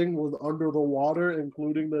everything was under the water,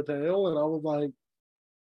 including the tail, and I was like,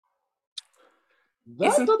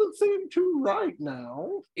 that Isn't doesn't seem too right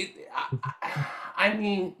now. it? I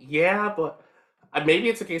mean, yeah, but maybe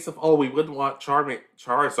it's a case of we wouldn't want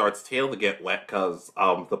Charizard's tail to get wet because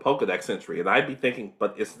the Pokedex entry, and I'd be thinking,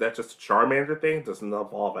 but is that just a Charmander thing? Doesn't it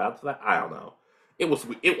evolve out to that? I don't know. It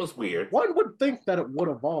was weird. One would think that it would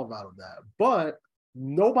evolve out of that, but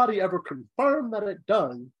nobody ever confirmed that it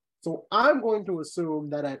does. So I'm going to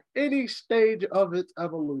assume that at any stage of its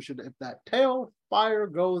evolution, if that tail fire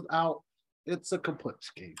goes out, it's a kaput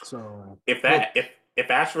scheme. So If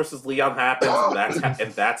Ash versus Leon happens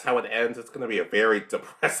and that's how it ends, it's going to be a very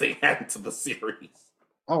depressing end to the series.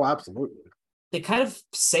 oh, absolutely. They kind of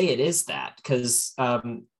say it is that because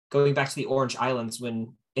going back to the Orange Islands,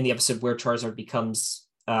 when in the episode where Charizard becomes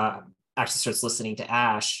actually starts listening to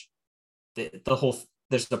Ash, the whole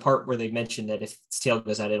there's the part where they mention that if its tail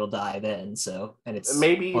goes out, it'll die then. So and it's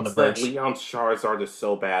Maybe on the it's that verge. Leon's Charizard is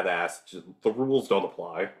so badass, the rules don't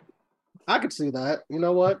apply. I could see that. You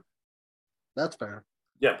know what? That's fair.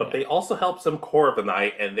 Yeah, but they also help some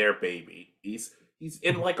Corviknight and their baby. He's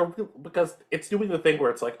in like a real, because it's doing the thing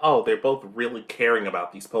where it's like, oh, they're both really caring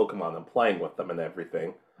about these Pokemon and playing with them and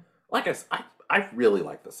everything. Like I really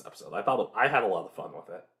like this episode. I thought I had a lot of fun with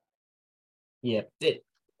it. Yeah, it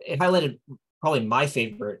highlighted probably my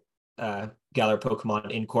favorite Galar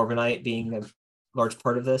Pokemon in Corviknight being a large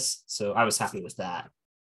part of this. So I was happy with that.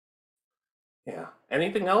 Yeah.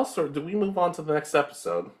 Anything else, or do we move on to the next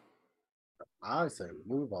episode? I say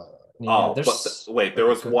move on. Oh, there's but wait, there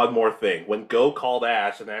was one more thing. When Go called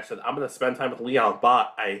Ash, and Ash said, "I'm going to spend time with Leon,"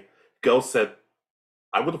 but Go said,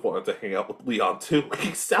 "I would have wanted to hang out with Leon too."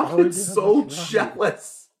 He sounded so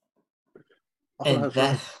jealous.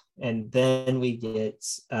 And then we get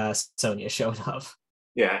Sonia showing up.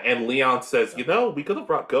 Yeah, and Leon says, we could have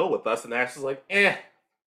brought Go with us, and Ash is like, eh.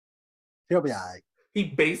 He'll be all right. He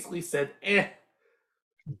basically said, eh.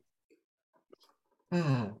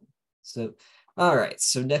 So, all right.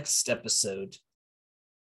 So next episode,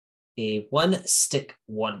 a one stick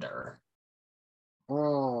wonder.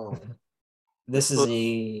 Oh, This is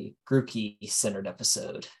a Grookey centered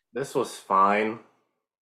episode. This was fine.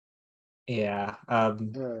 Yeah.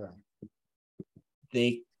 yeah.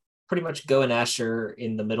 They pretty much go and Asher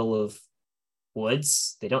in the middle of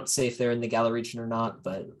woods. They don't say if they're in the Galar region or not,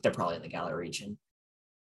 but they're probably in the Galar region.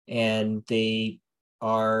 And they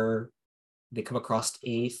come across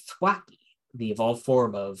a Thwackey, the evolved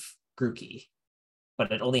form of Grookey,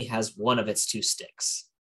 but it only has one of its two sticks.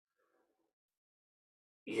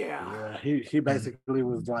 Yeah. He basically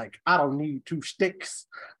was like, I don't need two sticks.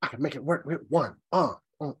 I can make it work with one.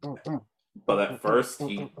 But at first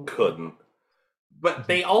he couldn't. But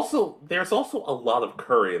there's also a lot of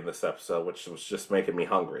curry in this episode, which was just making me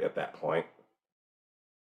hungry at that point.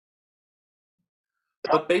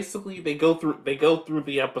 But basically, they go through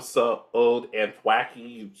the episode, and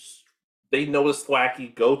they notice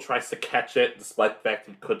Thwackey. Go tries to catch it, despite the fact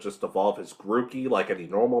he could just evolve his Grookey like any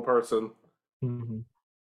normal person. Mm-hmm.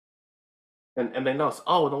 And they notice, it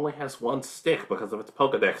only has one stick because of its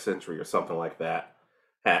Pokedex entry or something like that.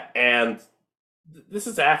 And this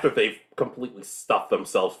is after they've completely stuffed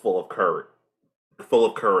themselves full of curry. The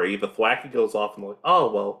Thwackey goes off and like,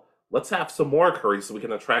 oh, well, let's have some more curry so we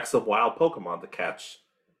can attract some wild Pokemon to catch.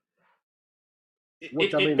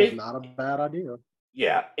 Which, is not a bad idea.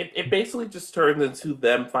 Yeah, it basically just turned into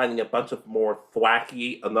them finding a bunch of more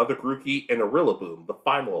Thwackey, another Grookey, and a Rillaboom, the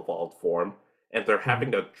final evolved form, and they're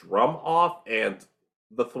having a drum off, and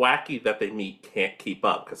the Thwackey that they meet can't keep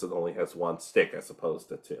up because it only has one stick as opposed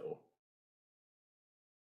to two.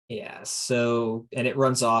 Yeah, so, and it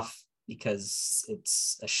runs off because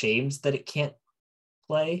it's ashamed that it can't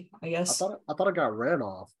play, I guess. I thought it got ran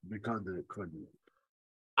off because it couldn't.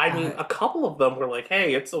 I mean, a couple of them were like,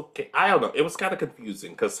 hey, it's okay. I don't know. It was kind of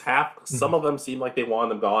confusing because some of them seemed like they wanted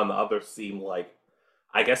them gone. The others seemed like,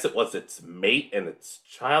 I guess it was its mate and its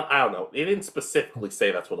child. I don't know. They didn't specifically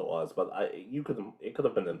say that's what it was, but it could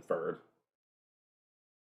have been inferred.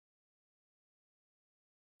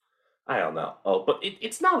 I don't know. Oh, but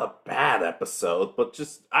it's not a bad episode, but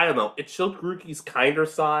just, I don't know. It showed Grookey's kinder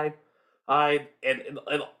side. And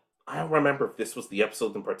I don't remember if this was the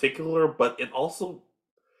episode in particular, but it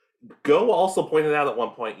Go also pointed out at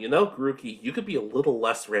one point, Grookey, you could be a little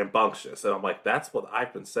less rambunctious. And I'm like, that's what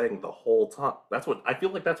I've been saying the whole time. I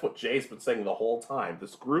feel like that's what Jay's been saying the whole time.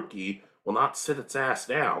 This Grookey will not sit its ass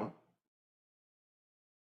down.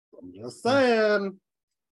 I'm just saying,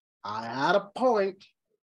 I had a point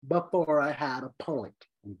before I had a point.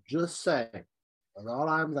 I'm just saying. That's all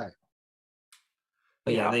I'm saying.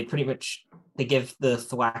 But yeah, they pretty much they give the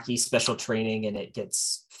Thwacky special training and it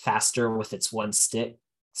gets faster with its one stick.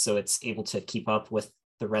 So it's able to keep up with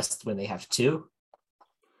the rest when they have two.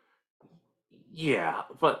 Yeah,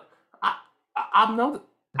 but I'm not.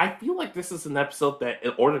 I feel like this is an episode that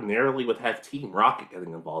ordinarily would have Team Rocket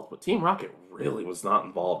getting involved, but Team Rocket really was not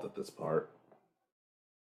involved at this part.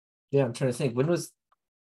 Yeah, I'm trying to think. When was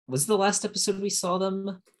the last episode we saw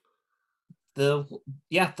them? The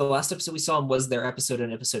last episode we saw them was their episode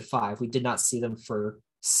in episode 5. We did not see them for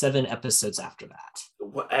 7 episodes after that.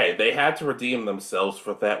 Hey, they had to redeem themselves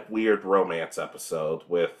for that weird romance episode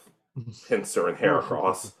with Pinsir and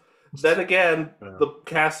Heracross. Then again, the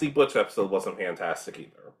Cassie Butch episode wasn't fantastic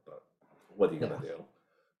either. But what are you gonna do?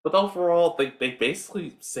 But overall, they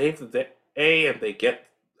basically saved the day, and they get.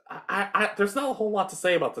 There's not a whole lot to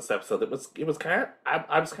say about this episode. It was kind of.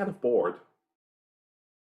 I was kind of bored.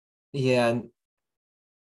 Yeah, and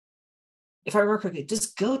if I remember correctly,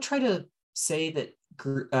 just go try to say that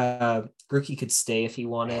Grookey could stay if he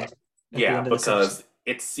wanted. Yeah, because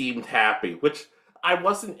it seemed happy, which I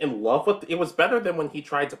wasn't in love with. It was better than when he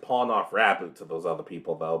tried to pawn off Rabu to those other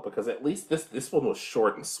people, though, because at least this one was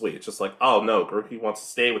short and sweet. It's just like, oh no, Grookey wants to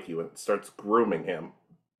stay with you, and it starts grooming him.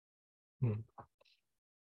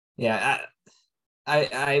 Yeah,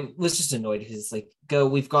 I was just annoyed because like, go,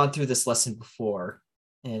 we've gone through this lesson before,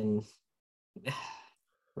 and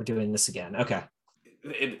we're doing this again. Okay.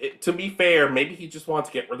 To be fair, maybe he just wants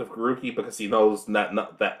to get rid of Grookey because he knows that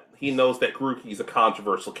Grookey's a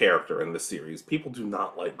controversial character in this series. People do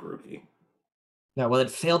not like Grookey. Yeah, well, it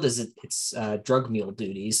failed as its drug mule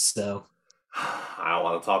duties, so I don't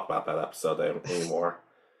want to talk about that episode anymore.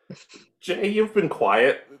 Jay, you've been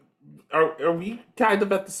quiet. Are we kind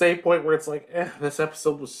of at the same point where it's like, this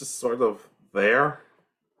episode was just sort of there?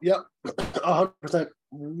 Yep, 100%,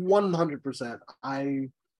 100%.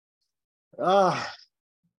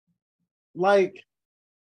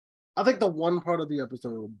 I think the one part of the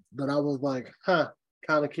episode that I was like, kind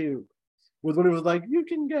of cute, was when he was like, you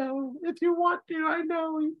can go if you want to. I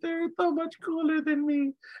know they're so much cooler than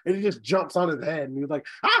me. And he just jumps on his head and he's like,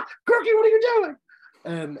 Grookey, what are you doing?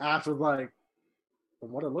 And Ash was like,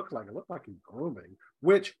 what it looked like he's grooming,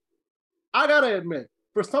 which I gotta admit,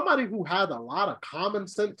 for somebody who has a lot of common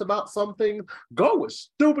sense about something, Go was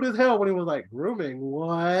stupid as hell when he was like, grooming,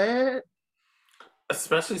 what?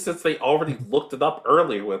 Especially since they already looked it up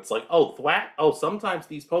earlier. It's like, sometimes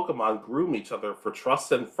these Pokemon groom each other for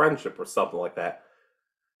trust and friendship or something like that.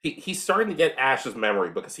 He's starting to get Ash's memory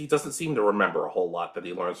because he doesn't seem to remember a whole lot that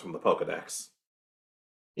he learns from the Pokedex.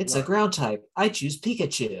 It's a ground type. I choose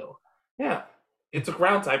Pikachu. Yeah, it's a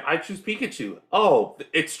ground type. I choose Pikachu. Oh,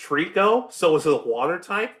 it's Trico? So is it a water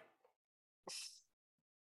type?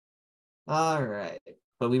 All right.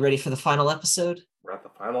 But we ready for the final episode? We're at the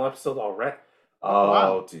final episode already.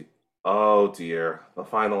 Wow. Oh dear. The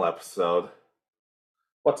final episode.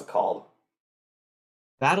 What's it called?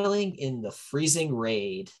 Battling in the Freezing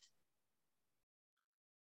Raid.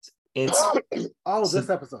 It's this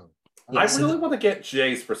episode. I really want to get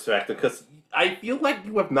Jay's perspective because I feel like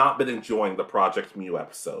you have not been enjoying the Project Mew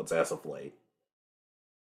episodes as of late.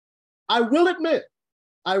 I will admit,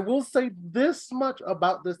 I will say this much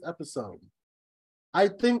about this episode. I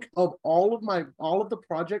think of all of the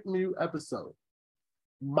Project Mew episodes,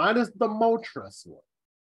 minus the Moltres one,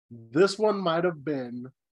 this one might have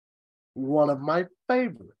been one of my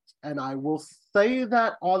favorites. And I will say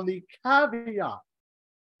that on the caveat,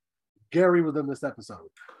 Gary was in this episode.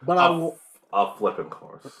 But I will flipping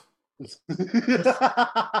course.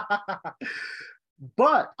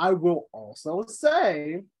 But I will also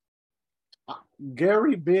say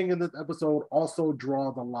Gary being in this episode also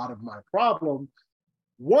draws a lot of my problems.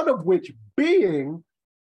 One of which being,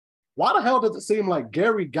 why the hell does it seem like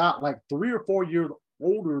Gary got like 3 or 4 years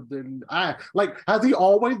older than Ash? Like, has he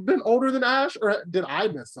always been older than Ash, or did I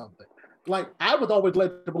miss something? Like, I was always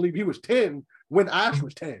led to believe he was 10 when Ash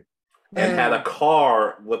was 10. And had a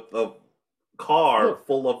car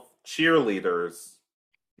full of cheerleaders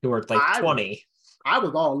who were like 20. I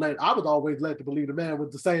was always led to believe the man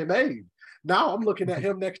was the same age. Now I'm looking at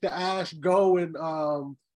him next to Ash, Go, and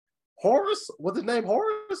Horace. What's his name?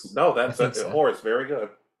 Horace? No, that's Horace. Very good.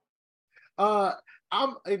 I'm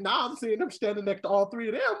seeing him standing next to all 3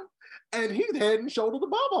 of them, and he's head and shoulders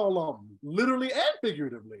above all of them, literally and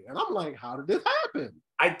figuratively. And I'm like, how did this happen?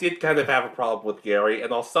 I did kind of have a problem with Gary,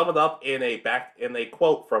 and I'll sum it up in a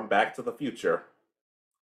quote from Back to the Future.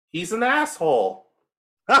 He's an asshole.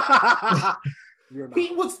 You're not.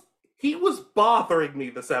 He was bothering me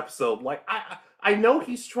this episode. Like I know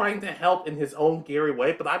he's trying to help in his own Gary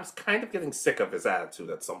way, but I was kind of getting sick of his attitude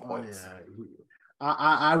at some points. Yeah.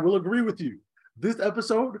 I will agree with you. This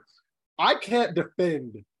episode, I can't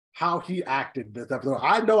defend how he acted this episode.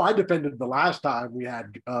 I know I defended the last time we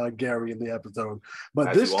had Gary in the episode, but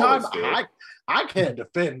As this you time always do. I can't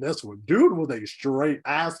defend this one. Dude was a straight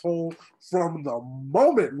asshole from the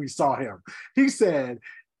moment we saw him. He said,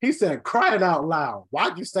 crying out loud.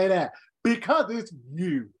 Why'd you say that? Because it's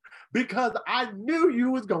you. Because I knew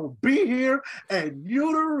you was gonna be here, and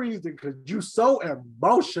you're the reason. Because you so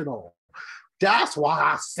emotional. That's why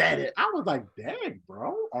I said it. I was like, "Dang,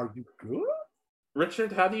 bro, are you good?"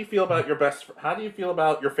 Richard, how do you feel about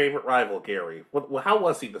your favorite rival, Gary? How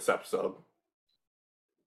was he this episode?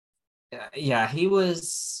 Yeah, he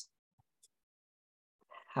was,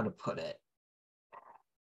 how to put it,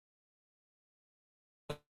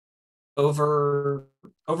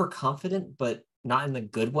 overconfident, but not in the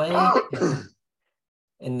good way.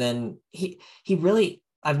 And then he really,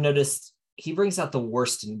 I've noticed, he brings out the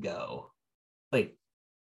worst in Go. Like,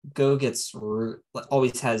 Go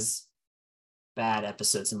always has bad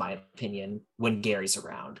episodes, in my opinion, when Gary's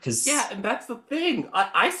around. Because Yeah, and that's the thing.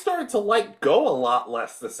 I started to like Go a lot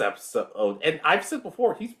less this episode. And I've said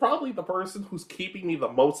before, he's probably the person who's keeping me the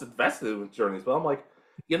most invested in Journeys. But I'm like,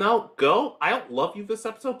 Go, I don't love you this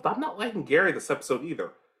episode, but I'm not liking Gary this episode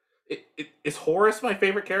either. Is Horace my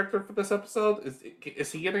favorite character for this episode?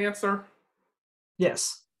 Is he an answer?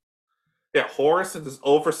 yes. Yeah, Horace in his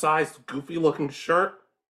oversized, goofy-looking shirt.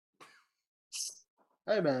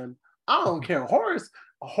 Hey man, I don't care.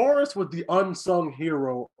 Horace was the unsung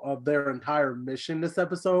hero of their entire mission this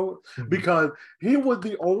episode because he was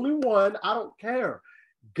the only one. I don't care.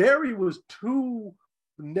 Gary was too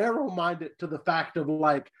narrow-minded to the fact of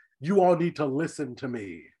like, you all need to listen to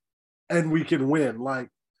me and we can win. Like,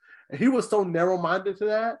 he was so narrow-minded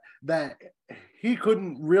to that he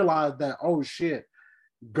couldn't realize that, oh shit,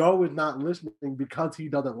 Go is not listening because he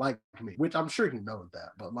doesn't like me, which I'm sure he knows that.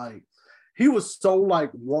 But like, he was so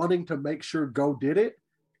like wanting to make sure Go did it,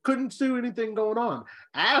 couldn't see anything going on.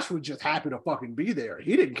 Ash was just happy to fucking be there.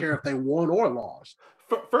 He didn't care if they won or lost.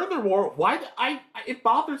 Furthermore, it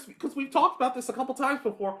bothers me because we've talked about this a couple times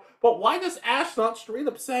before, but why does Ash not straight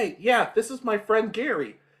up say, yeah, this is my friend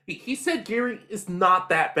Gary? He said Gary is not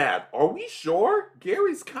that bad. Are we sure?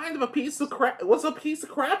 Gary's kind of a piece of crap. Was a piece of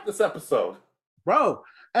crap this episode. Bro,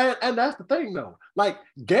 and that's the thing though. Like,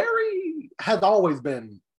 Gary has always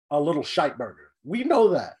been a little shite burger. We know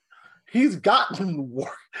that. He's gotten worse.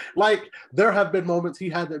 Like, there have been moments he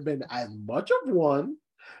hasn't been as much of one,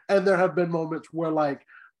 and there have been moments where like,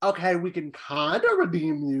 okay, we can kind of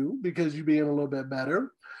redeem you because you're being a little bit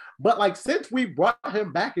better. But like, since we brought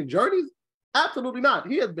him back in Journeys, absolutely not.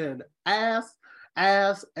 He has been ass,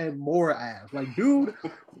 and more ass. Like, dude,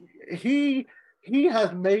 he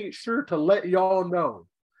has made sure to let y'all know,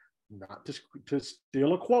 not to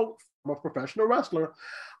steal a quote from a professional wrestler,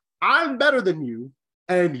 I'm better than you,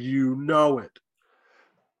 and you know it.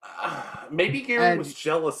 Maybe Gary was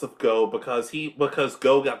jealous of Go because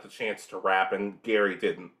Go got the chance to rap and Gary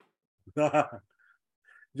didn't.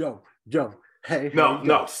 Yo, hey.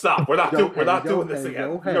 No, stop. We're not doing this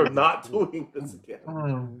again. Hey. We're not doing this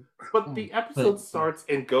again. But the episode starts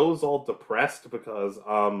and Go's all depressed because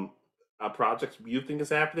a project muting is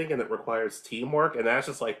happening and it requires teamwork, and Ash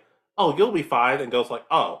is like, oh, you'll be fine, and Go's like,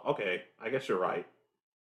 oh, okay, I guess you're right.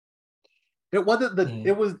 It wasn't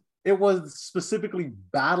it was specifically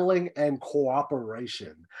battling and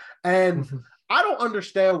cooperation. And I don't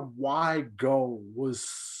understand why Go was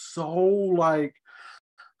so like,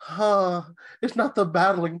 it's not the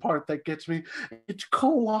battling part that gets me, it's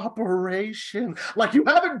cooperation. Like, you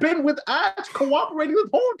haven't been with Ash cooperating this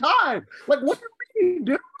whole time. Like, what do you mean,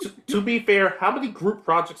 dude? To be fair, how many group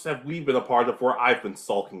projects have we been a part of where I've been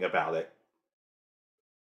sulking about it?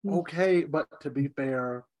 Okay, but to be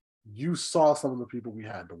fair, you saw some of the people we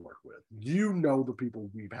had to work with. You know the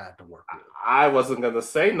people we've had to work with. I wasn't going to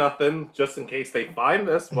say nothing just in case they find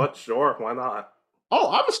this, but sure, why not?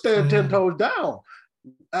 Oh, I'm going to stand 10 toes down.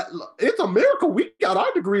 It's a miracle we got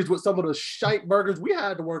our degrees with some of the shite burgers we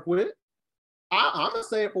had to work with. I'm going to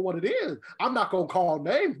say it for what it is. I'm not going to call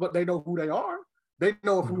names, but they know who they are. They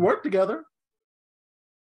know if we work together.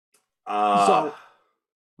 So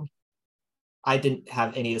I didn't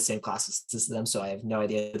have any of the same classes as them, so I have no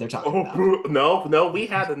idea what they're talking about. Oh no, we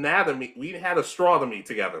had anatomy, we had astronomy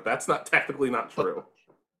together. That's not technically not true.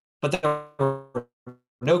 But there were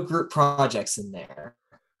no group projects in there.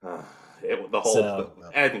 The whole So-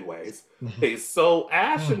 anyways. Okay, so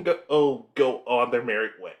Ash and go on their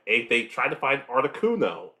merry way. They try to find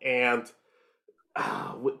Articuno, and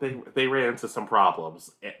they ran into some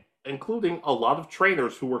problems, including a lot of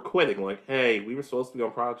trainers who were quitting. Like, hey, we were supposed to be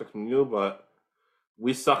on project from you, but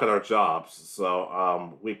we suck at our jobs,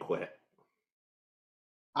 so we quit.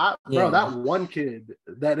 Bro, that one kid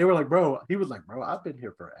that they were like, bro, he was like, bro, I've been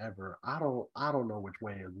here forever. I don't know which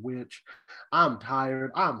way is which. I'm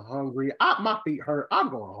tired. I'm hungry. My feet hurt. I'm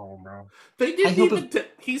going home, bro. They didn't even.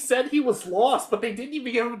 He said he was lost, but they didn't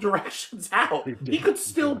even give him directions out. He could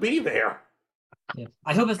still be there. Yeah.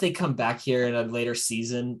 I hope if they come back here in a later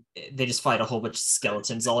season, they just find a whole bunch of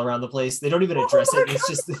skeletons all around the place. They don't even address it. It's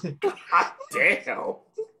just God damn.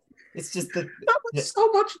 It's just that was so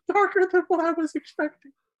much darker than what I was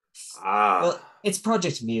expecting. Well, it's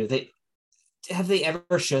Project Mew. Have they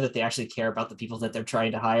ever shown that they actually care about the people that they're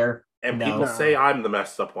trying to hire? And No. people say I'm the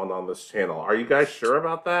messed up one on this channel. Are you guys sure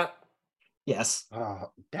about that? Yes.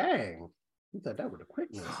 Dang. You said that with a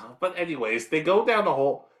quickness. But anyways, they go down the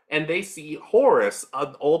hole and they see Horace,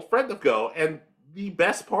 an old friend of Go, and the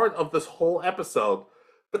best part of this whole episode.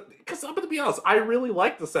 But because I'm gonna be honest, I really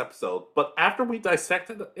like this episode. But after we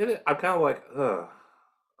dissected it, I'm kind of like,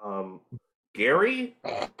 Gary,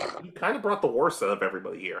 you kind of brought the worst out of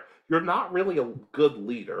everybody here. You're not really a good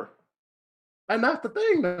leader. And that's the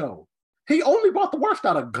thing, though. He only brought the worst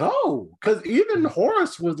out of Go. Because even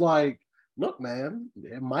Horace was like, look, man,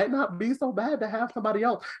 it might not be so bad to have somebody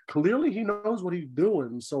else. Clearly, he knows what he's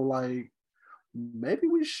doing. So, like, maybe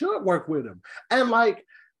we should work with him. And, like,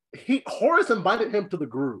 Horace invited him to the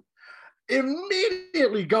group.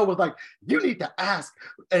 Immediately Go was like, you need to ask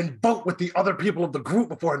and vote with the other people of the group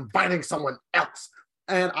before inviting someone else.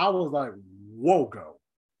 And I was like, whoa, Go.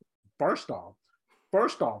 First off,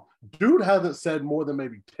 dude hasn't said more than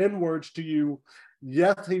maybe 10 words to you.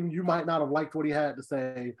 Yes, you might not have liked what he had to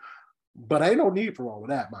say, but ain't no need for all of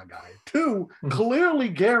that, my guy. Two, clearly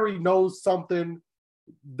Gary knows something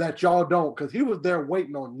that y'all don't, because he was there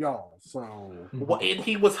waiting on y'all. So, well, and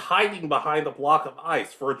he was hiding behind a block of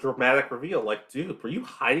ice for a dramatic reveal. Like, dude, were you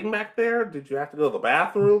hiding back there? Did you have to go to the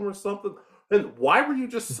bathroom or something? And why were you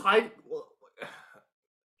just hiding?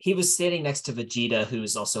 He was standing next to Vegeta,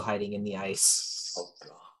 who's also hiding in the ice. Oh god.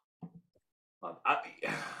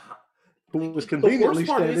 Who was conveniently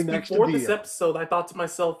standing next to before this episode, I thought to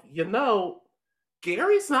myself,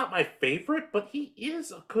 Gary's not my favorite, but he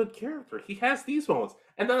is a good character. He has these moments.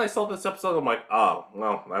 And then I saw this episode, I'm like, oh,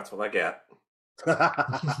 well, that's what I get.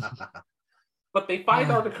 But they find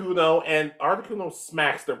Articuno, and Articuno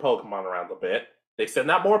smacks their Pokemon around a bit. They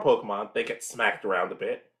send out more Pokemon, they get smacked around a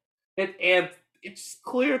bit. And it's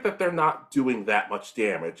clear that they're not doing that much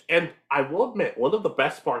damage. And I will admit, one of the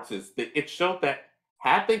best parts is that it showed that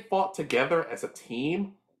had they fought together as a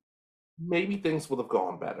team, maybe things would have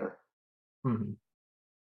gone better. Mm-hmm.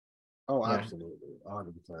 Oh, absolutely.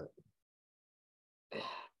 100%.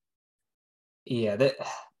 Yeah,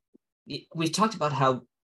 we've talked about how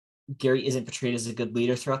Gary isn't portrayed as a good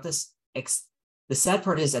leader throughout this. The sad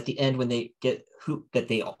part is at the end when they get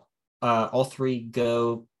all three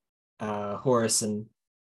Go, Horace and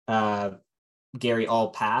Gary all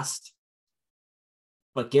passed,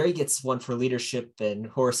 but Gary gets one for leadership and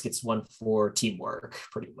Horace gets one for teamwork,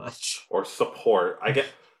 pretty much, or support. I guess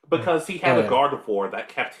because he had a Gardevoir that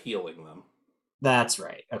kept healing them. That's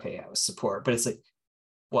right. Okay, yeah, it was support, but it's like,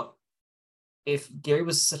 what if Gary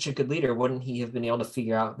was such a good leader? Wouldn't he have been able to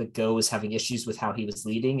figure out that Go was having issues with how he was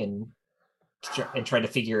leading and try to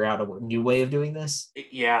figure out a new way of doing this?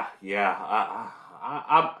 Yeah.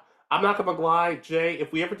 I'm not gonna lie, Jay.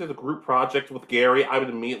 If we ever did a group project with Gary, I would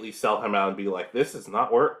immediately sell him out and be like, "This is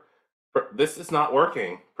not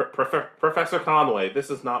working, Professor Conway. This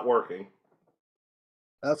is not working."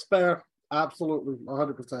 That's fair. Absolutely,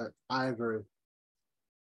 100%. I agree.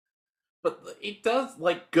 But it does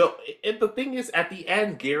Go. And the thing is, at the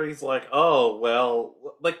end, Gary's like, "Oh well,"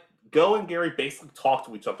 Go and Gary basically talk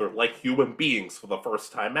to each other like human beings for the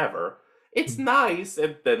first time ever. It's nice,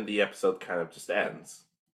 and then the episode kind of just ends.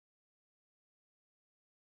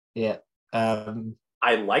 Yeah.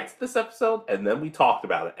 I liked this episode, and then we talked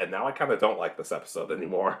about it, and now I kind of don't like this episode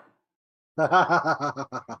anymore.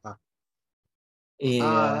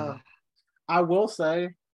 Yeah. I will say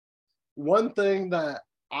one thing that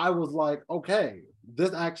I was like, okay,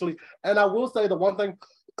 this actually, and I will say the one thing,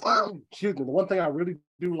 excuse me, the one thing I really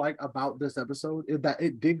do like about this episode is that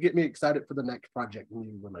it did get me excited for the next Project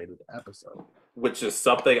Mew related episode. Which is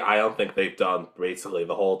something I don't think they've done basically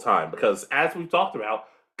the whole time. Because as we've talked about,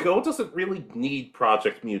 Go doesn't really need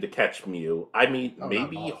Project Mew to catch Mew. I mean,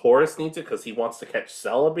 maybe Horus needs it because he wants to catch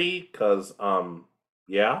Celebi, because,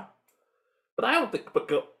 yeah. But I don't think, but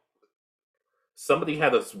Go... Somebody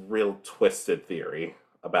had this real twisted theory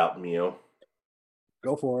about Mew.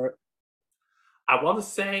 Go for it. I want to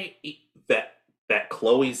say that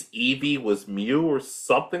Chloe's Eevee was Mew or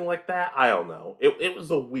something like that. I don't know. It was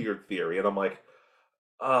a weird theory, and I'm like,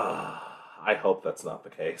 I hope that's not the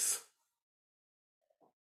case.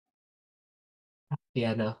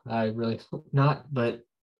 Yeah, no, I really hope not, but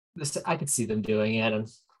I could see them doing it,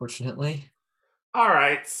 unfortunately. All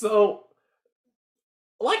right, so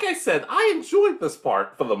like I said, I enjoyed this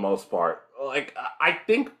part for the most part. Like, I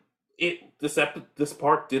think this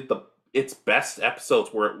part did its best episodes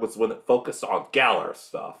where it was when it focused on Galar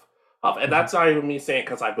stuff. And that's not even me saying it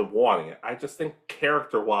because I've been wanting it. I just think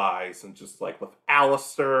character-wise, and just like with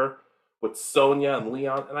Alistair, with Sonia and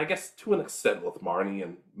Leon, and I guess to an extent with Marnie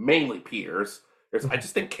and mainly Piers, I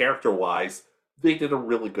just think character-wise, they did a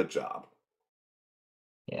really good job.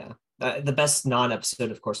 Yeah. The best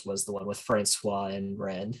non-episode, of course, was the one with Francois and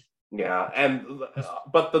Red. Yeah,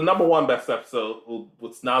 but the number one best episode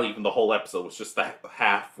was not even the whole episode. It was just that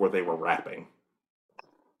half where they were rapping.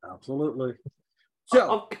 Absolutely.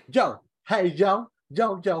 Joe, hey, Joe,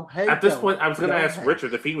 hey. At this point, I was going to ask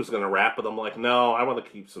Richard if he was going to rap, but I'm like, no, I want to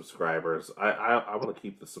keep subscribers. I want to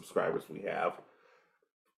keep the subscribers we have.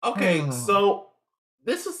 Okay, so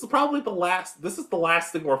this is probably the last. This is the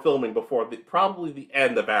last thing we're filming before probably the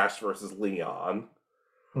end of Ash versus Leon.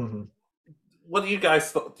 Mm-hmm. What do you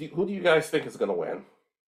guys? Who do you guys think is going to win?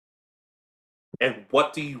 And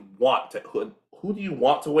what do you want to? Who do you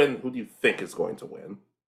want to win? Who do you think is going to win?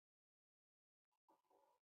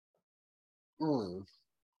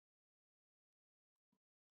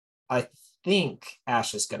 I think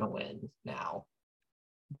Ash is going to win now,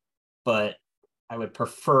 but I would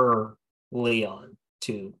prefer Leon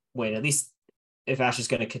to win. At least if Ash is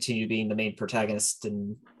going to continue being the main protagonist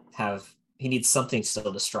and he needs something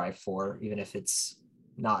still to strive for, even if it's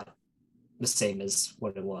not the same as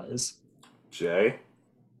what it was. Jay?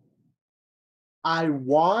 I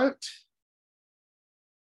want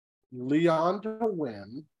Leon to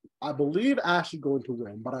win. I believe Ash is going to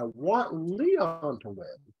win, but I want Leon to win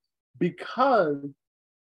because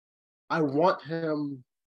I want him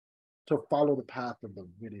to follow the path of the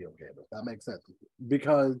video game, if that makes sense.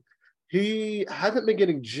 Because he hasn't been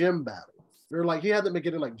getting gym battles. Or like he hasn't been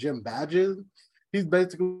getting like gym badges. He's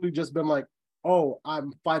basically just been like, oh,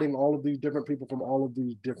 I'm fighting all of these different people from all of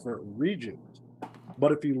these different regions.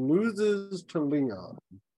 But if he loses to Leon,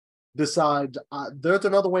 decides there's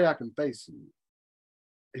another way I can face you.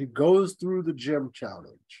 He goes through the gym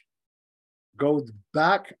challenge, goes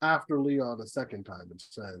back after Leon a second time and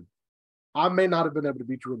says, I may not have been able to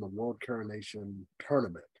beat you in the World Coronation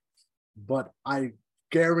tournament, but I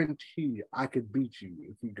guarantee I could beat you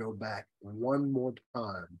if we go back one more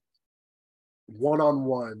time,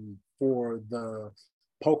 one-on-one for the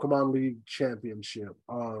Pokemon League Championship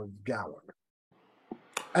of Galar.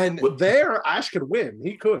 And there, Ash could win.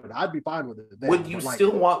 He could. I'd be fine with it. Would you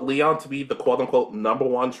still want Leon to be the quote-unquote number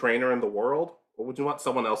one trainer in the world? Or would you want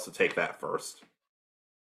someone else to take that first?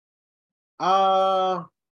 I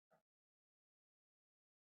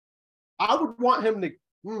would want him to...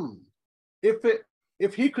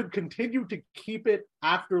 If he could continue to keep it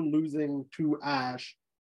after losing to Ash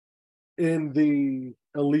in the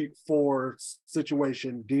Elite Four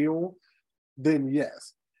situation deal, then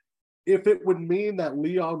yes. If it would mean that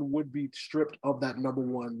Leon would be stripped of that number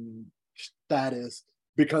one status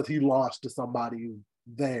because he lost to somebody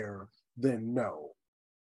there, then no.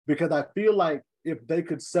 Because I feel like if they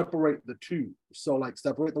could separate the two, so like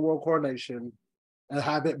separate the World Coronation and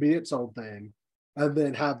have it be its own thing, and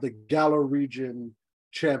then have the Galar Region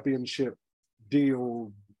Championship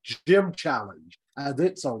deal gym challenge as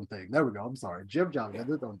its own thing. There we go. I'm sorry. Gym challenge as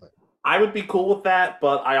its own thing. I would be cool with that,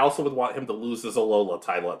 but I also would want him to lose his Alola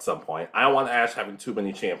title at some point. I don't want Ash having too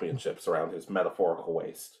many championships around his metaphorical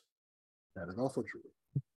waist. That is also true.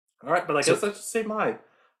 All right, but I guess I should say mine.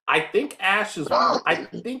 I think Ash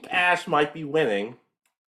might be winning,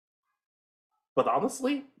 but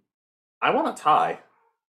honestly, I want a tie.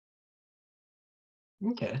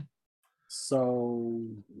 Okay. So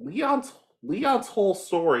Leon's whole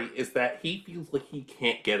story is that he feels like he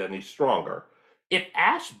can't get any stronger. If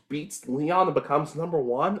Ash beats Leon and becomes number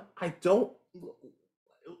one, I don't...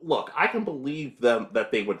 Look, I can believe them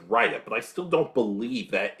that they would write it, but I still don't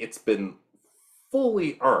believe that it's been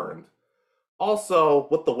fully earned. Also,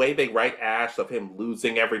 with the way they write Ash of him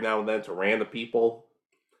losing every now and then to random people,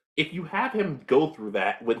 if you have him go through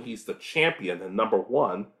that when he's the champion and number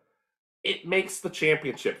one, it makes the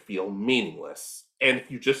championship feel meaningless. And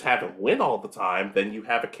if you just have him win all the time, then you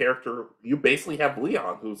have a character, you basically have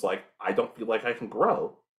Leon who's like, I don't feel like I can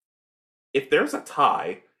grow. If there's a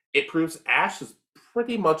tie, it proves Ash is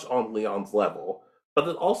pretty much on Leon's level, but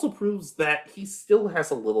it also proves that he still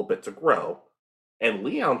has a little bit to grow. And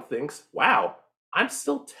Leon thinks, wow, I'm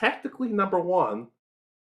still technically number one,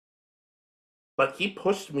 but he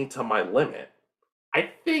pushed me to my limit.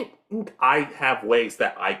 I think I have ways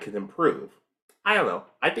that I can improve. I don't know.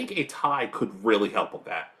 I think a tie could really help with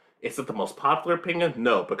that. Is it the most popular opinion?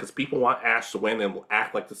 No, because people want Ash to win and will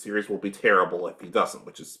act like the series will be terrible if he doesn't,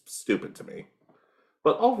 which is stupid to me.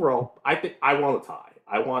 But overall, I think I want a tie.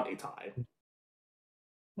 I want a tie.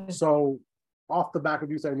 So, off the back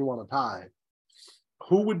of you saying you want a tie,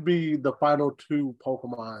 who would be the final two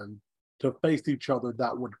Pokemon to face each other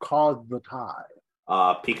that would cause the tie?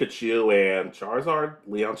 Pikachu and Charizard?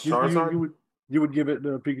 Leon's Charizard? You would give it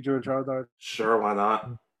to Pikachu and Charizard? Sure, why not?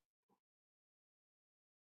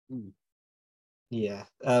 Yeah.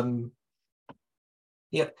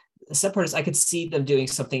 Yeah. The sad part is I could see them doing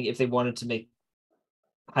something if they wanted to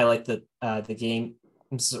highlight the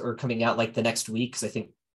games are coming out like the next week, because I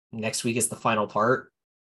think next week is the final part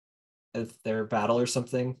of their battle or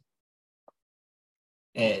something.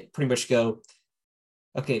 And pretty much go,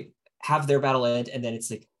 okay, have their battle end, and then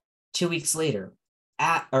it's like 2 weeks later,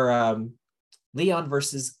 Leon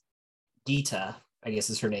versus Gita, I guess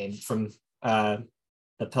is her name, from the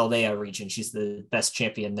Paldea region. She's the best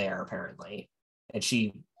champion there, apparently. And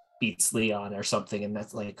she beats Leon or something, and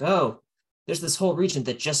that's like, oh, there's this whole region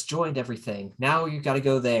that just joined everything. Now you got to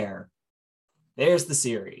go there. There's the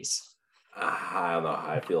series. I don't know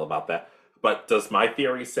how I feel about that. But does my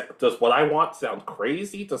theory, does what I want sound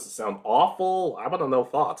crazy? Does it sound awful? I want to know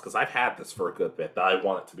thoughts, because I've had this for a good bit, that I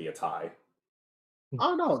want it to be a tie.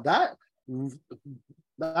 Oh, no,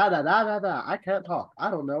 I can't talk. I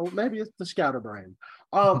don't know. Maybe it's the scatterbrain.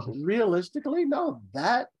 Realistically, no,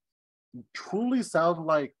 that truly sounds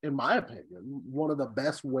like, in my opinion, one of the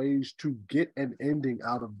best ways to get an ending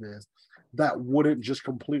out of this that wouldn't just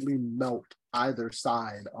completely melt either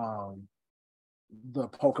side of the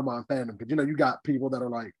Pokemon fandom. Because, you got people that are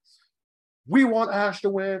like, we want Ash to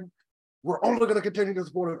win. We're only going to continue to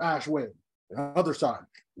support if Ash win. The other side,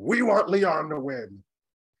 we want Leon to win.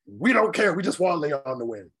 We don't care. We just want Leon to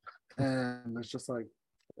win. And it's just like,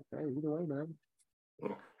 okay, either way, man.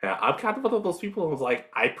 Yeah, I'm kind of one of those people who's like,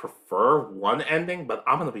 I prefer one ending, but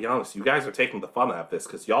I'm going to be honest, you guys are taking the fun out of this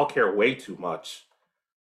because y'all care way too much.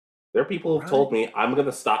 There are people who've told me I'm going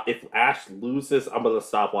to stop. If Ash loses, I'm going to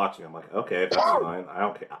stop watching. I'm like, okay, that's fine. I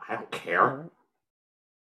don't care. I don't care.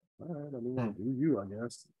 All right. I mean, do you, I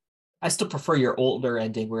guess. I still prefer your older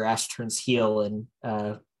ending where Ash turns heel and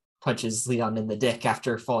punches Leon in the dick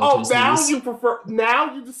after falling to his knees.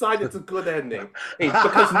 Now you decide it's a good ending. Hey,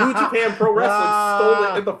 because New Japan Pro Wrestling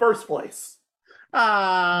stole it in the first place.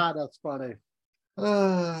 That's funny.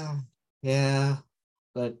 Yeah,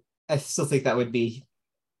 but I still think that would be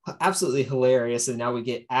absolutely hilarious. And now we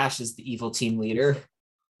get Ash as the evil team leader.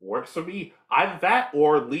 Works for me. Either that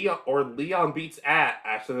or Leon beats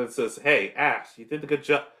Ash and then says, hey, Ash, you did a good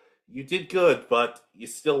job. You did good, but you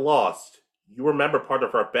still lost. You remember part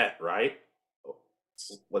of our bet, right?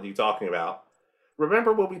 What are you talking about?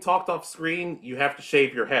 Remember when we talked off screen, you have to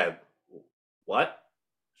shave your head. What?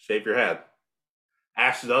 Shave your head.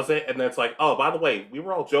 Ash does it, and then it's like, oh, by the way, we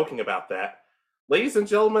were all joking about that. Ladies and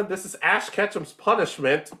gentlemen, this is Ash Ketchum's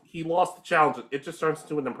punishment. He lost the challenge. It just turns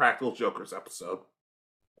into an Impractical Jokers episode.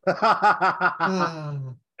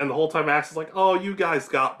 And the whole time Ash is like, oh, you guys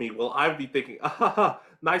got me. Well, I'd be thinking,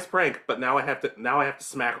 nice prank, but now I have to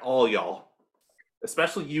smack all y'all.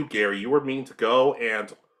 Especially you, Gary. You were mean to go,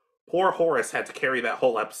 and poor Horace had to carry that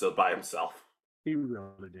whole episode by himself. He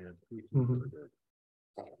really did. He really did.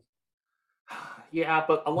 Yeah,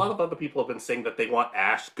 but a lot of other people have been saying that they want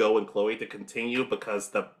Ash, Go, and Chloe to continue because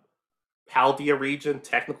the Paldea region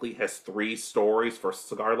technically has 3 stories for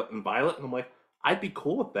Scarlet and Violet, and I'm like, I'd be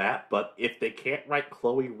cool with that, but if they can't write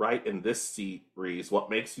Chloe right in this series,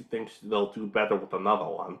 what makes you think they'll do better with another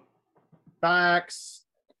one? Facts.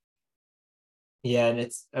 Yeah, and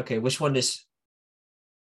it's okay. Which one does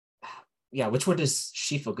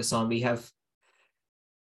she focus on? We have,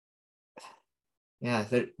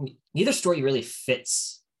 neither story really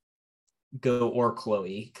fits Go or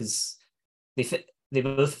Chloe because they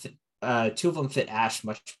both fit, 2 of them fit Ash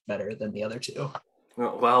much better than the other 2.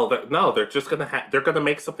 Well, they're just they're gonna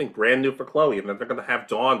make something brand new for Chloe, and then they're gonna have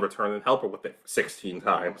Dawn return and help her with it 16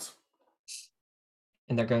 times.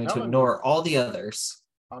 and they're going to Telling ignore all the others.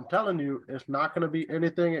 I'm telling you, it's not going to be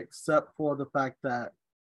anything except for the fact that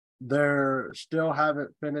they're still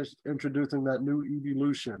haven't finished introducing that new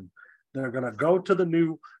evolution. They're gonna go to the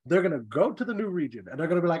new region, and they're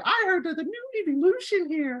gonna be like, "I heard there's a new evolution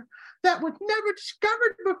here that was never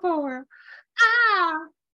discovered before."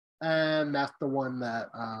 And that's the one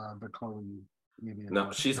that the clone.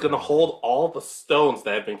 No, she's gonna hold all the stones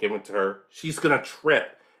that have been given to her. She's gonna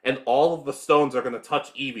trip, and all of the stones are gonna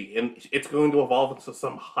touch Eevee, and it's going to evolve into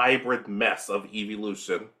some hybrid mess of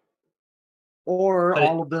evolution. Or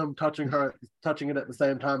all of them touching it at the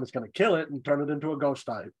same time is going to kill it and turn it into a ghost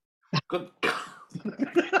type. Good.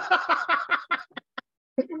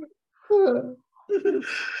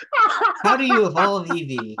 How do you evolve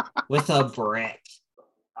Eevee with a brick?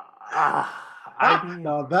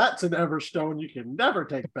 Now that's an Everstone you can never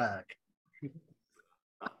take back.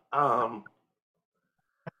 Okay.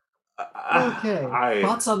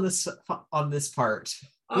 Thoughts on this part?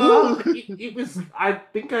 It was. I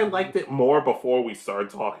think I liked it more before we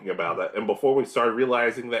started talking about it, and before we started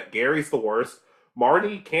realizing that Gary's the worst.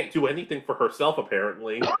 Marty can't do anything for herself.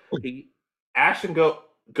 Apparently, Ash and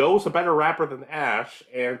Go's a better rapper than Ash,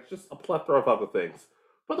 and just a plethora of other things.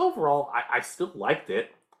 But overall, I still liked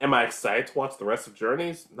it. Am I excited to watch the rest of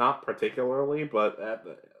Journeys? Not particularly, but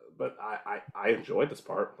I enjoyed this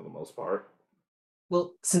part for the most part.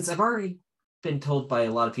 Well, since I've already been told by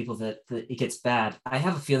a lot of people that it gets bad, I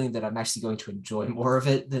have a feeling that I'm actually going to enjoy more of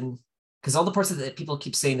it than, because all the parts that people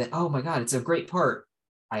keep saying that, oh my god, it's a great part,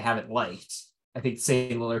 I haven't liked. I think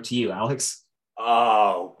similar to you, Alex.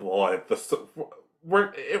 Oh boy,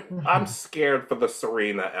 I'm scared for the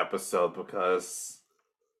Serena episode because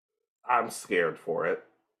I'm scared for it.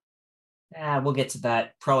 We'll get to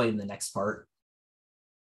that probably in the next part.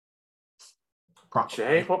 Probably.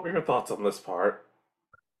 Jay, what were your thoughts on this part?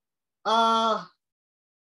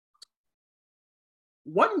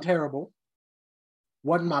 Wasn't terrible.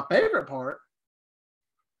 Wasn't my favorite part.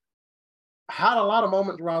 Had a lot of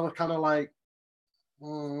moments where I was kind of like,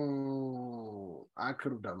 I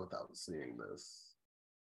could have done without seeing this.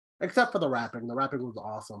 Except for the rapping. The rapping was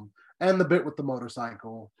awesome. And the bit with the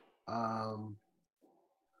motorcycle. I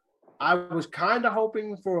was kind of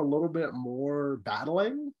hoping for a little bit more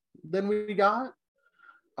battling than we got.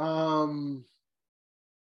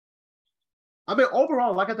 I mean,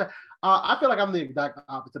 overall, like I said, I feel like I'm the exact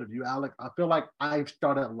opposite of you, Alec. I feel like I've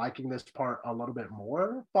started liking this part a little bit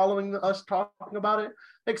more following us talking about it,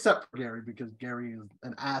 except for Gary, because Gary is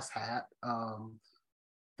an asshat,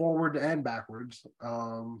 forward and backwards.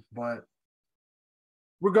 But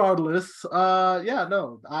regardless,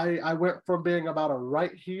 I went from being about a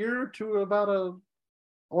right here to about a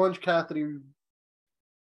Orange Cassidy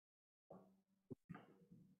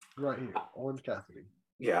right here. Orange Cassidy.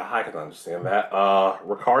 Yeah, I can understand that.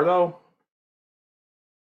 Ricardo?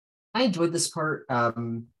 I enjoyed this part.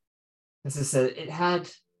 As I said, it had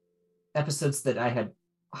episodes that I had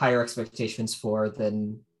higher expectations for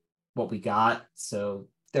than what we got. So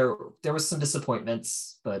there was some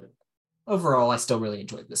disappointments, but overall, I still really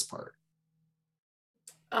enjoyed this part.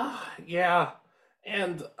 Yeah.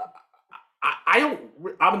 And I'm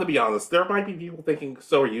going to be honest. There might be people thinking,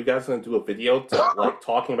 so are you guys going to do a video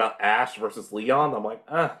talking about Ash versus Leon? I'm like,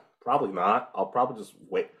 probably not. I'll probably just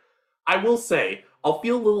wait. I will say, I'll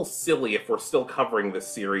feel a little silly if we're still covering this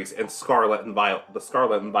series and the Scarlet and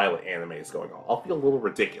Violet anime is going on. I'll feel a little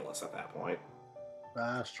ridiculous at that point.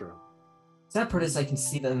 That's true. Sad part is I can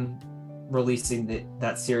see them releasing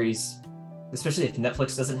that series, especially if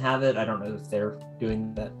Netflix doesn't have it. I don't know if they're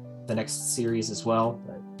doing the next series as well.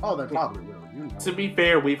 But... Oh, they probably will. To be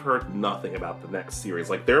fair, we've heard nothing about the next series.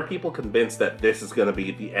 Like, there are people convinced that this is going to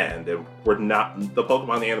be the end, and we're not. The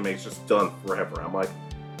Pokemon anime is just done forever. I'm like,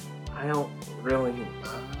 I don't really.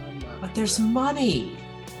 But there's money.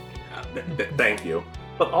 Thank you.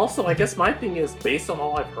 But also, I guess my thing is, based on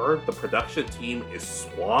all I've heard, the production team is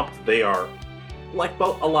swamped. They are, like a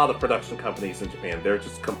lot of production companies in Japan, they're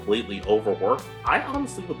just completely overworked. I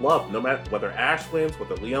honestly would love, no matter whether Ash wins,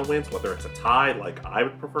 whether Leon wins, whether it's a tie, like I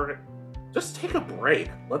would prefer it, just take a break.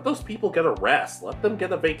 Let those people get a rest. Let them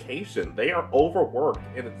get a vacation. They are overworked,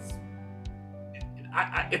 and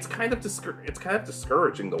it's kind of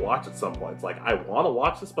discouraging to watch at some point. It's like, I want to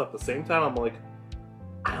watch this, but at the same time, I'm like,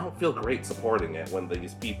 I don't feel great supporting it when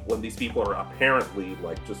these people are apparently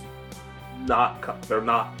like just they're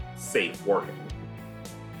not safe working.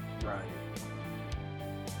 Right.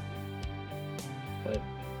 But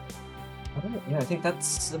I think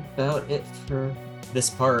that's about it for this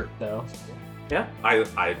part, though. Yeah,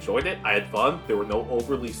 I enjoyed it. I had fun. There were no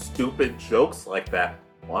overly stupid jokes like that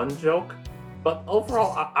one joke. But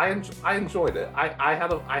overall, I enjoyed it. I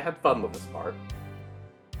had fun with this part.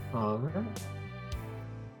 All right.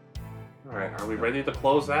 All right, are we ready to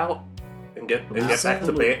close out and get back to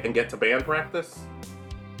Absolutely. get to band practice?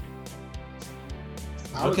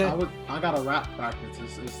 Okay. I got a rap practice.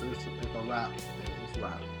 It's a rap.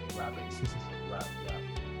 It's rapping. Rap.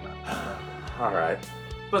 All right,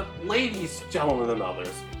 but ladies, gentlemen, and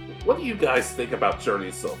others, what do you guys think about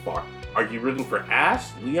Journey so far? Are you rooting for Ash,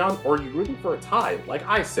 Leon, or are you rooting for a tie, like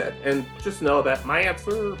I said? And just know that my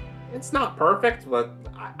answer, it's not perfect, but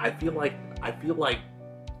I feel like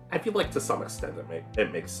to some extent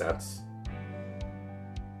it makes sense.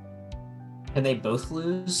 Can they both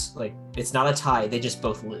lose? Like, it's not a tie, they just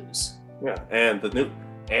both lose. Yeah, and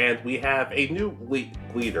we have a new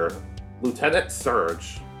leader, Lieutenant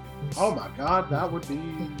Surge. Oh my god, that would be.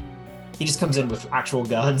 He just comes in with actual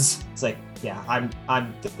guns. It's like, yeah,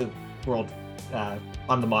 I'm the world,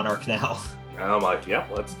 I'm the monarch now. And I'm like, yep,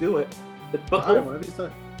 let's do it. But Alright, whatever you say.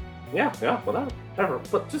 yeah, whatever.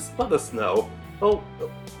 But just let us know. Oh,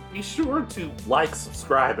 be sure to like,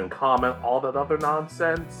 subscribe, and comment all that other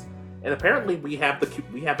nonsense. And apparently, we have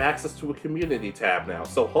access to a community tab now.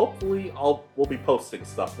 So hopefully, we'll be posting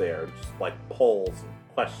stuff there, just like polls and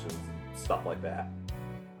questions and stuff like that.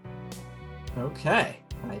 Okay.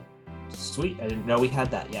 Sweet. I didn't know we had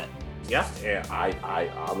that yet. Yeah, and I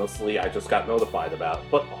honestly, I just got notified about it.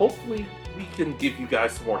 But hopefully, we can give you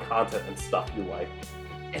guys some more content and stuff you like.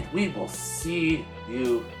 And we will see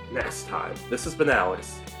you next time. This has been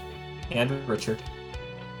Alex. And Richard.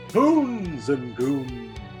 Goons and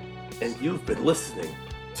goons. And you've been listening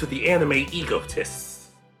to the Anime Egotists.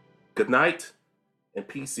 Good night, and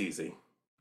peace easy.